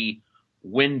 2003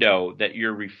 window that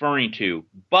you're referring to.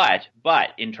 But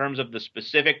in terms of the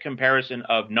specific comparison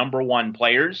of number one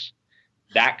players,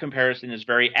 that comparison is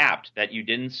very apt, that you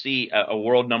didn't see a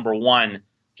world number one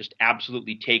just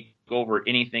absolutely take over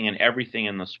anything and everything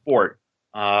in the sport.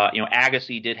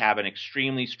 Agassi did have an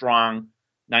extremely strong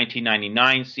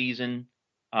 1999 season,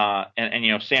 and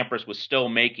Sampras was still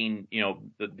making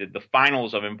the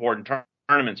finals of important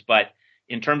tournaments. But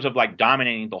in terms of like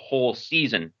dominating the whole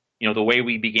season, the way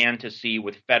we began to see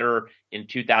with Federer in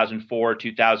 2004,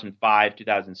 2005,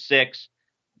 2006,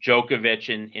 Djokovic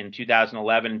in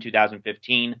 2011 and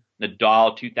 2015,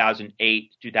 Nadal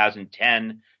 2008,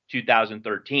 2010,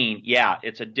 2013. Yeah,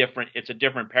 it's a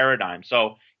different paradigm.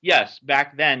 So yes,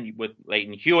 back then with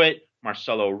Leighton Hewitt,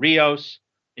 Marcelo Rios,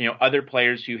 other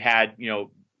players who had,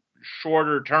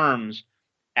 shorter terms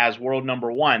as world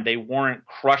number one, they weren't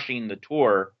crushing the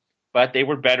tour, but they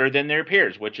were better than their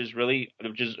peers, which is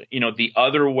the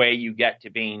other way you get to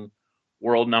being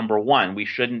world number one. We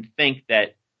shouldn't think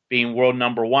that being world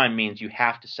number one means you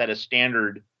have to set a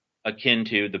standard akin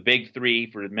to the big three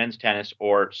for men's tennis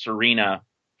or Serena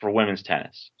for women's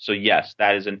tennis. So yes,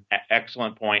 that is an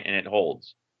excellent point, and it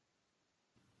holds.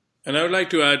 And I would like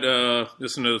to add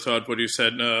just another thought, what you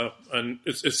said, and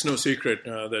it's no secret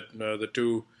that the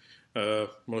two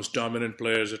most dominant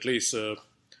players, at least,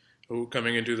 who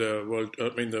coming into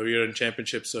the year-end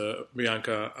championships,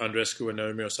 Bianca Andreescu and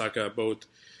Naomi Osaka, both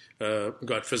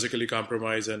got physically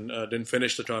compromised and didn't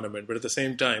finish the tournament. But at the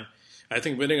same time, I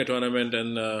think winning a tournament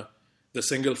and the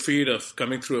single feat of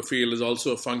coming through a field is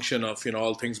also a function of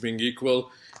all things being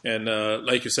equal. And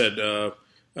like you said,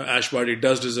 Ash Barty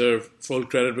does deserve full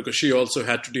credit because she also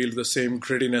had to deal with the same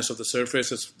grittiness of the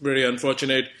surface. It's very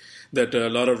unfortunate that a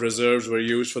lot of reserves were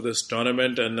used for this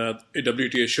tournament, and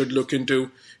WTA should look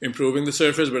into improving the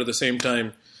surface. But at the same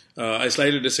time, I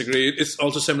slightly disagree. It's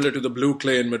also similar to the blue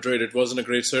clay in Madrid. It wasn't a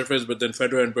great surface, but then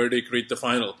Federer and Barty reached the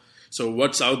final. So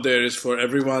what's out there is for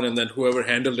everyone, and then whoever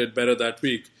handled it better that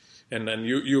week. And then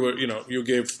you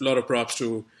gave a lot of props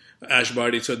to Ash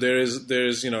Barty. So there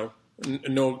is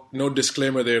no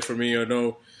disclaimer there for me, or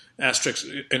no asterisk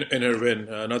in her win.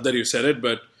 Not that you said it,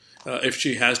 but if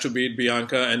she has to beat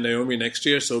Bianca and Naomi next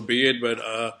year, so be it. But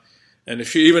and if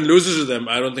she even loses to them,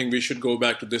 I don't think we should go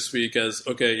back to this week as,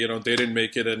 okay, they didn't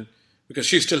make it, and because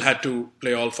she still had to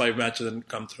play all 5 matches and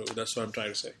come through. That's what I'm trying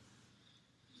to say.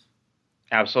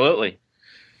 Absolutely.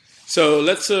 So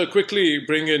let's quickly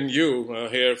bring in you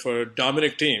here for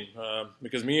Dominic Thiem,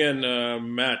 because me and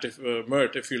Mert,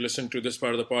 if you listen to this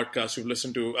part of the podcast, you've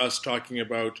listened to us talking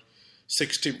about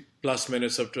 60-plus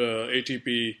minutes of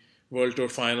ATP World Tour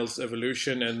Finals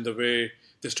evolution and the way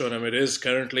this tournament is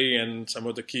currently and some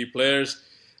of the key players.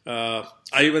 I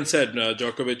even said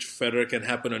Djokovic, Federer can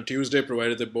happen on Tuesday,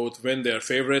 provided they both win. They are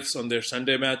favorites on their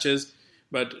Sunday matches.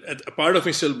 But a part of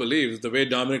me still believes the way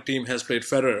Dominic Thiem has played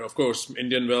Federer, of course,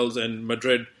 Indian Wells and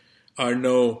Madrid are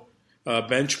no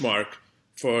benchmark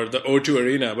for the O2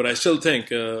 Arena. But I still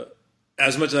think,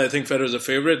 as much as I think Federer is a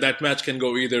favorite, that match can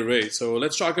go either way. So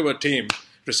let's talk about Thiem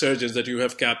resurgence that you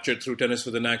have captured through Tennis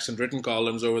with an Accent written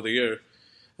columns over the year,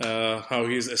 how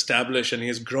he's established and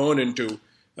he's grown into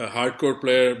a hardcore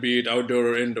player, be it outdoor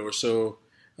or indoor. So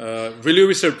will you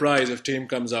be surprised if Thiem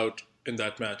comes out in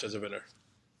that match as a winner?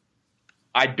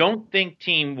 I don't think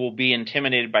Thiem will be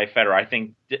intimidated by Federer. I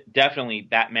think definitely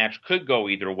that match could go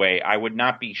either way. I would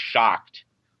not be shocked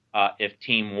if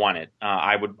Team won it.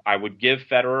 I would give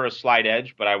Federer a slight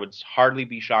edge, but I would hardly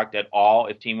be shocked at all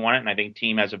if Team won it. And I think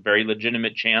Team has a very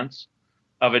legitimate chance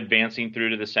of advancing through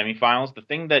to the semifinals. The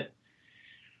thing that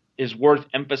is worth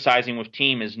emphasizing with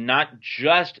Team is not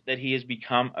just that he has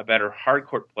become a better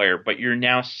hardcourt player, but you're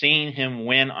now seeing him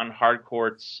win on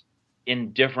hardcourts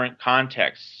in different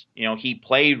contexts. He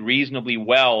played reasonably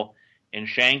well in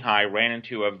Shanghai, ran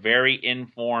into a very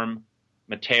in-form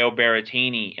Matteo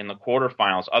Berrettini in the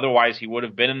quarterfinals. Otherwise, he would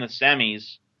have been in the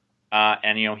semis,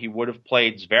 and he would have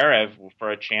played Zverev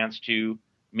for a chance to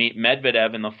meet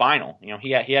Medvedev in the final.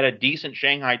 He had a decent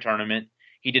Shanghai tournament.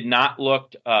 He did not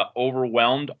look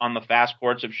overwhelmed on the fast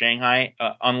courts of Shanghai,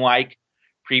 unlike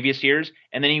previous years.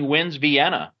 And then he wins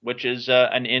Vienna, which is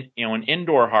an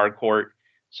indoor hard court.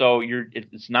 So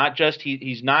it's not just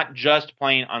he's not just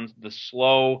playing on the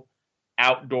slow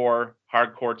outdoor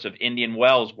hard courts of Indian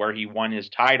Wells where he won his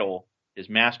title, his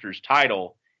Masters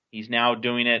title. He's now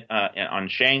doing it on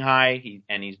Shanghai,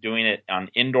 and he's doing it on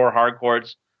indoor hard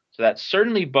courts. So that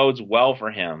certainly bodes well for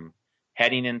him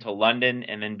heading into London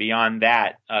and then beyond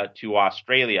that to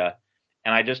Australia.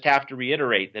 And I just have to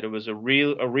reiterate that it was a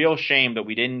real shame that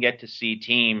we didn't get to see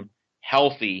Team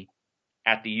healthy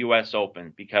at the U.S.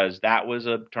 Open, because that was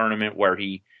a tournament where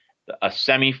a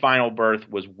semifinal berth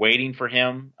was waiting for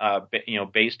him,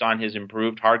 based on his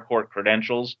improved hardcourt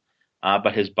credentials.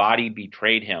 But his body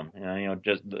betrayed him,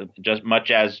 just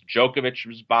much as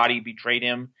Djokovic's body betrayed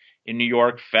him in New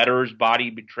York, Federer's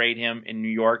body betrayed him in New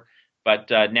York.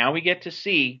 But now we get to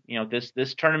see,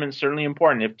 this tournament is certainly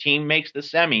important. If Team makes the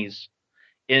semis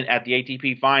at the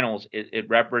ATP Finals, it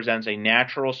represents a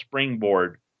natural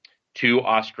springboard to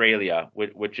Australia,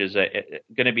 which is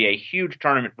going to be a huge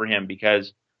tournament for him,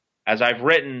 because, as I've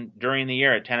written during the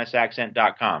year at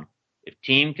tennisaccent.com, if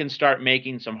Team can start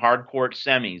making some hardcourt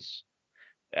semis,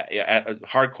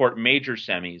 hardcourt major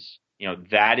semis,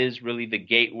 that is really the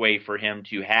gateway for him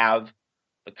to have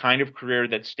the kind of career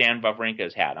that Stan Wawrinka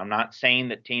has had. I'm not saying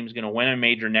that Team's going to win a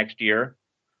major next year.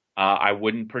 I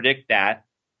wouldn't predict that.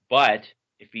 But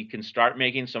if he can start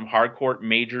making some hardcourt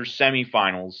major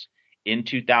semifinals in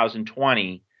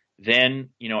 2020, then,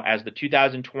 as the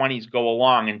 2020s go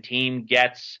along and Team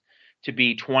gets to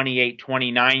be 28,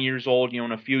 29 years old,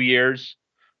 in a few years,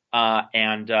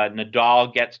 and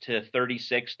Nadal gets to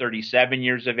 36, 37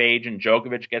 years of age, and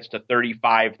Djokovic gets to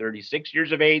 35, 36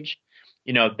 years of age,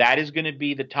 that is going to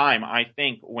be the time, I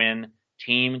think, when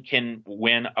Team can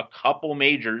win a couple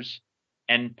majors,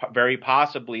 and very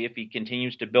possibly, if he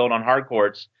continues to build on hard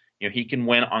courts, he can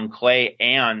win on clay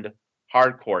and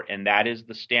hard court. And that is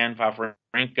the Stan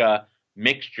Wawrinka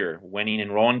mixture, winning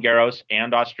in Roland Garros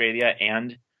and Australia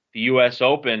and the U.S.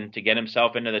 Open to get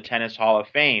himself into the Tennis Hall of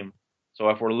Fame. So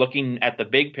if we're looking at the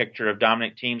big picture of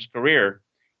Dominic Thiem's career,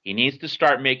 he needs to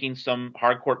start making some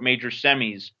hardcourt major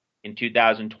semis in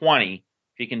 2020. If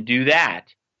he can do that,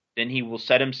 then he will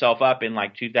set himself up in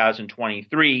like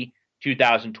 2023,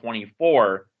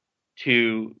 2024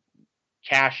 to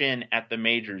cash in at the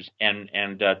majors and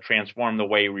transform the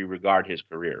way we regard his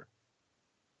career.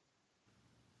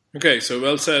 Okay, so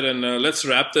well said. And let's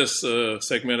wrap this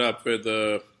segment up with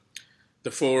the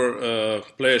four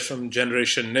players from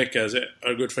Generation Nick, as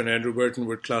our good friend Andrew Burton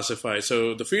would classify.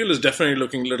 So the field is definitely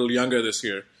looking a little younger this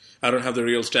year. I don't have the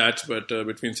real stats, but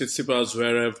between Tsitsipas,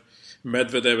 Zverev,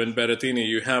 Medvedev, and Berrettini,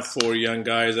 you have four young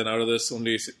guys, and out of this,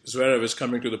 only Zverev is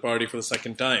coming to the party for the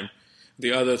second time.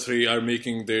 The other three are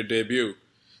making their debut.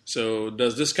 So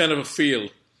does this kind of a feel,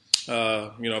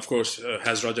 of course,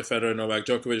 has Roger Federer, Novak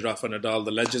Djokovic, Rafa Nadal,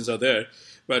 the legends are there.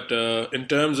 But in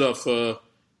terms of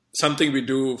something we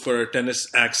do for Tennis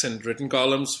Accent written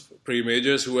columns,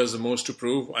 pre-majors, who has the most to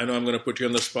prove? I know I'm going to put you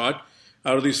on the spot.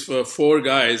 Out of these four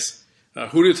guys,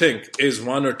 who do you think is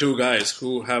one or two guys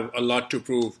who have a lot to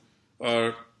prove?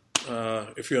 Or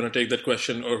if you want to take that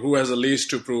question, or who has the least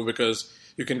to prove, because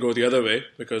you can go the other way,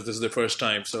 because this is the first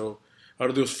time. So out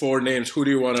of those four names, who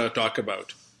do you want to talk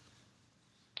about?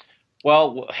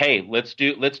 Well, hey, let's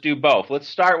do both. Let's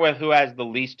start with who has the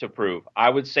least to prove. I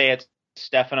would say it's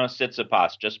Stefanos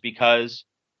Tsitsipas, just because,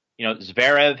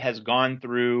 Zverev has gone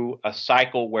through a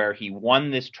cycle where he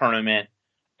won this tournament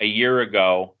a year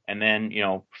ago and then,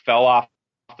 fell off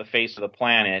the face of the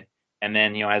planet, and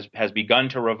then, has begun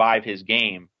to revive his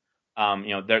game.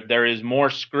 There is more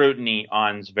scrutiny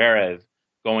on Zverev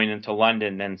going into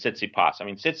London than Tsitsipas. I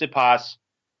mean, Tsitsipas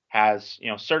has,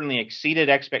 certainly exceeded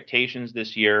expectations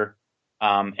this year.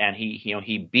 And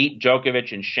he beat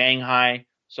Djokovic in Shanghai.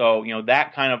 So,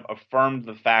 that kind of affirmed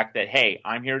the fact that, hey,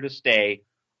 I'm here to stay.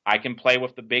 I can play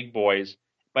with the big boys,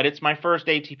 but it's my first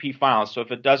ATP Finals. So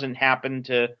if it doesn't happen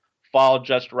to fall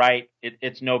just right,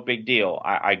 it's no big deal.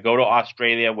 I go to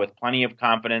Australia with plenty of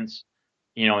confidence,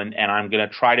 and I'm going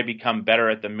to try to become better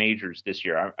at the majors this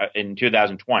year in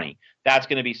 2020. That's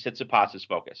going to be Tsitsipas's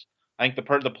focus. I think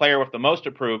the player with the most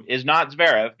to prove is not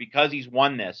Zverev because he's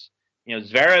won this.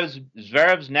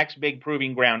 Zverev's next big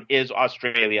proving ground is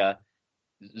Australia.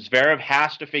 Zverev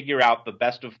has to figure out the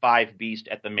best of 5 beast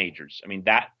at the majors. I mean,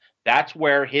 that's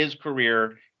where his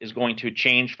career is going to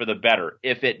change for the better.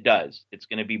 If it does, it's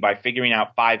going to be by figuring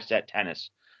out 5-set tennis.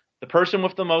 The person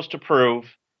with the most to prove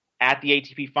at the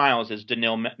ATP finals is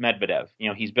Daniil Medvedev.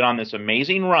 He's been on this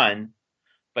amazing run,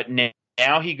 but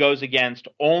now he goes against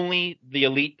only the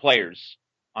elite players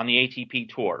on the ATP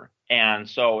tour. And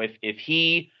so if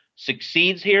he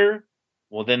succeeds here,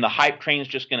 well, then the hype train is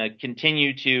just going to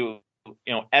continue to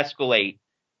escalate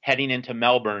heading into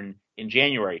Melbourne in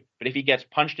January. But if he gets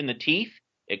punched in the teeth,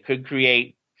 it could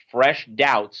create fresh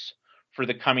doubts for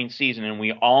the coming season, and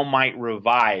we all might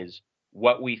revise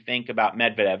what we think about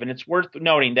Medvedev. And it's worth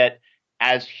noting that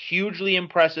as hugely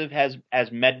impressive as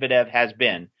Medvedev has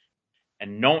been,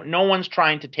 and no one's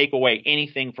trying to take away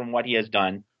anything from what he has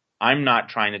done. I'm not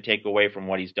trying to take away from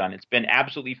what he's done. It's been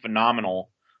absolutely phenomenal.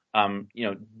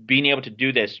 Being able to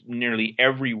do this nearly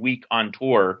every week on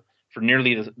tour for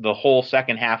nearly the whole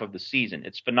second half of the season.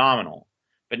 It's phenomenal.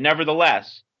 But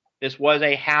nevertheless, this was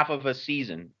a half of a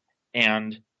season,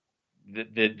 and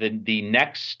the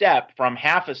next step from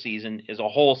half a season is a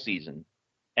whole season.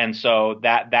 And so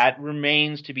that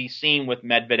remains to be seen with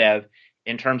Medvedev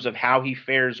in terms of how he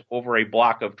fares over a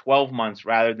block of 12 months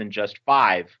rather than just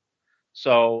 5.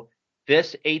 So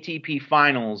this ATP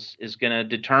finals is going to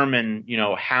determine,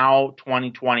 how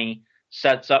 2020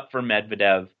 sets up for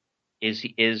Medvedev. Is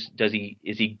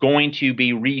he going to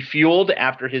be refueled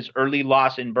after his early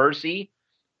loss in Bercy,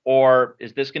 or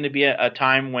is this going to be a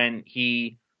time when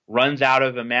he runs out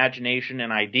of imagination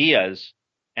and ideas?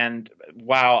 And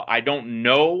while I don't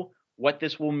know what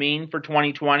this will mean for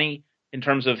 2020 in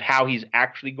terms of how he's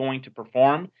actually going to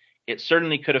perform, it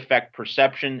certainly could affect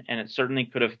perception, and it certainly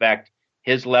could affect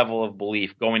his level of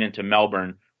belief going into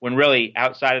Melbourne, when really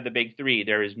outside of the big 3,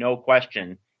 there is no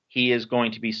question he is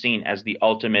going to be seen as the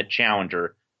ultimate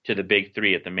challenger to the big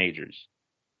 3 at the majors.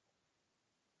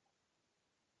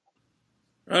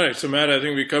 All right, so Matt, I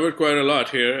think we covered quite a lot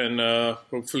here, and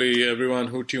hopefully everyone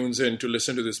who tunes in to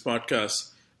listen to this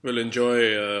podcast will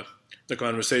enjoy the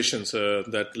conversations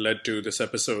that led to this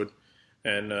episode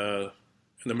and the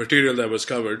material that was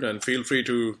covered. And feel free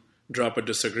to drop a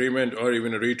disagreement or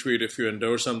even a retweet if you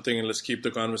endorse something, and let's keep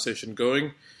the conversation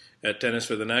going at Tennis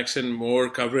with an Accent. More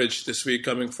coverage this week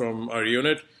coming from our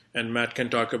unit, and Matt can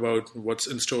talk about what's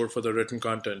in store for the written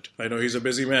content. I know he's a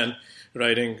busy man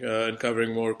writing and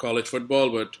covering more college football,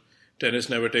 but tennis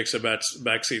never takes a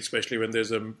backseat, especially when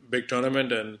there's a big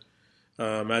tournament, and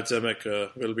Matt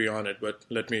Zemek will be on it. But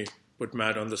let me put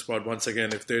Matt on the spot once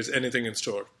again if there's anything in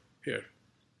store here.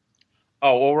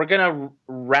 Oh, well, we're going to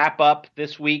wrap up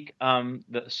this week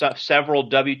several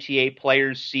WTA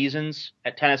players' seasons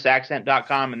at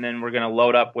tennisaccent.com, and then we're going to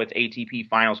load up with ATP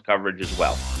finals coverage as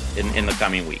well in the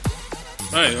coming week.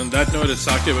 All right, on that note, it's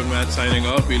Sakib and Matt signing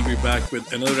off. We'll be back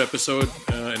with another episode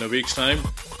in a week's time.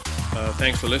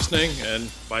 Thanks for listening, and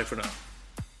bye for now.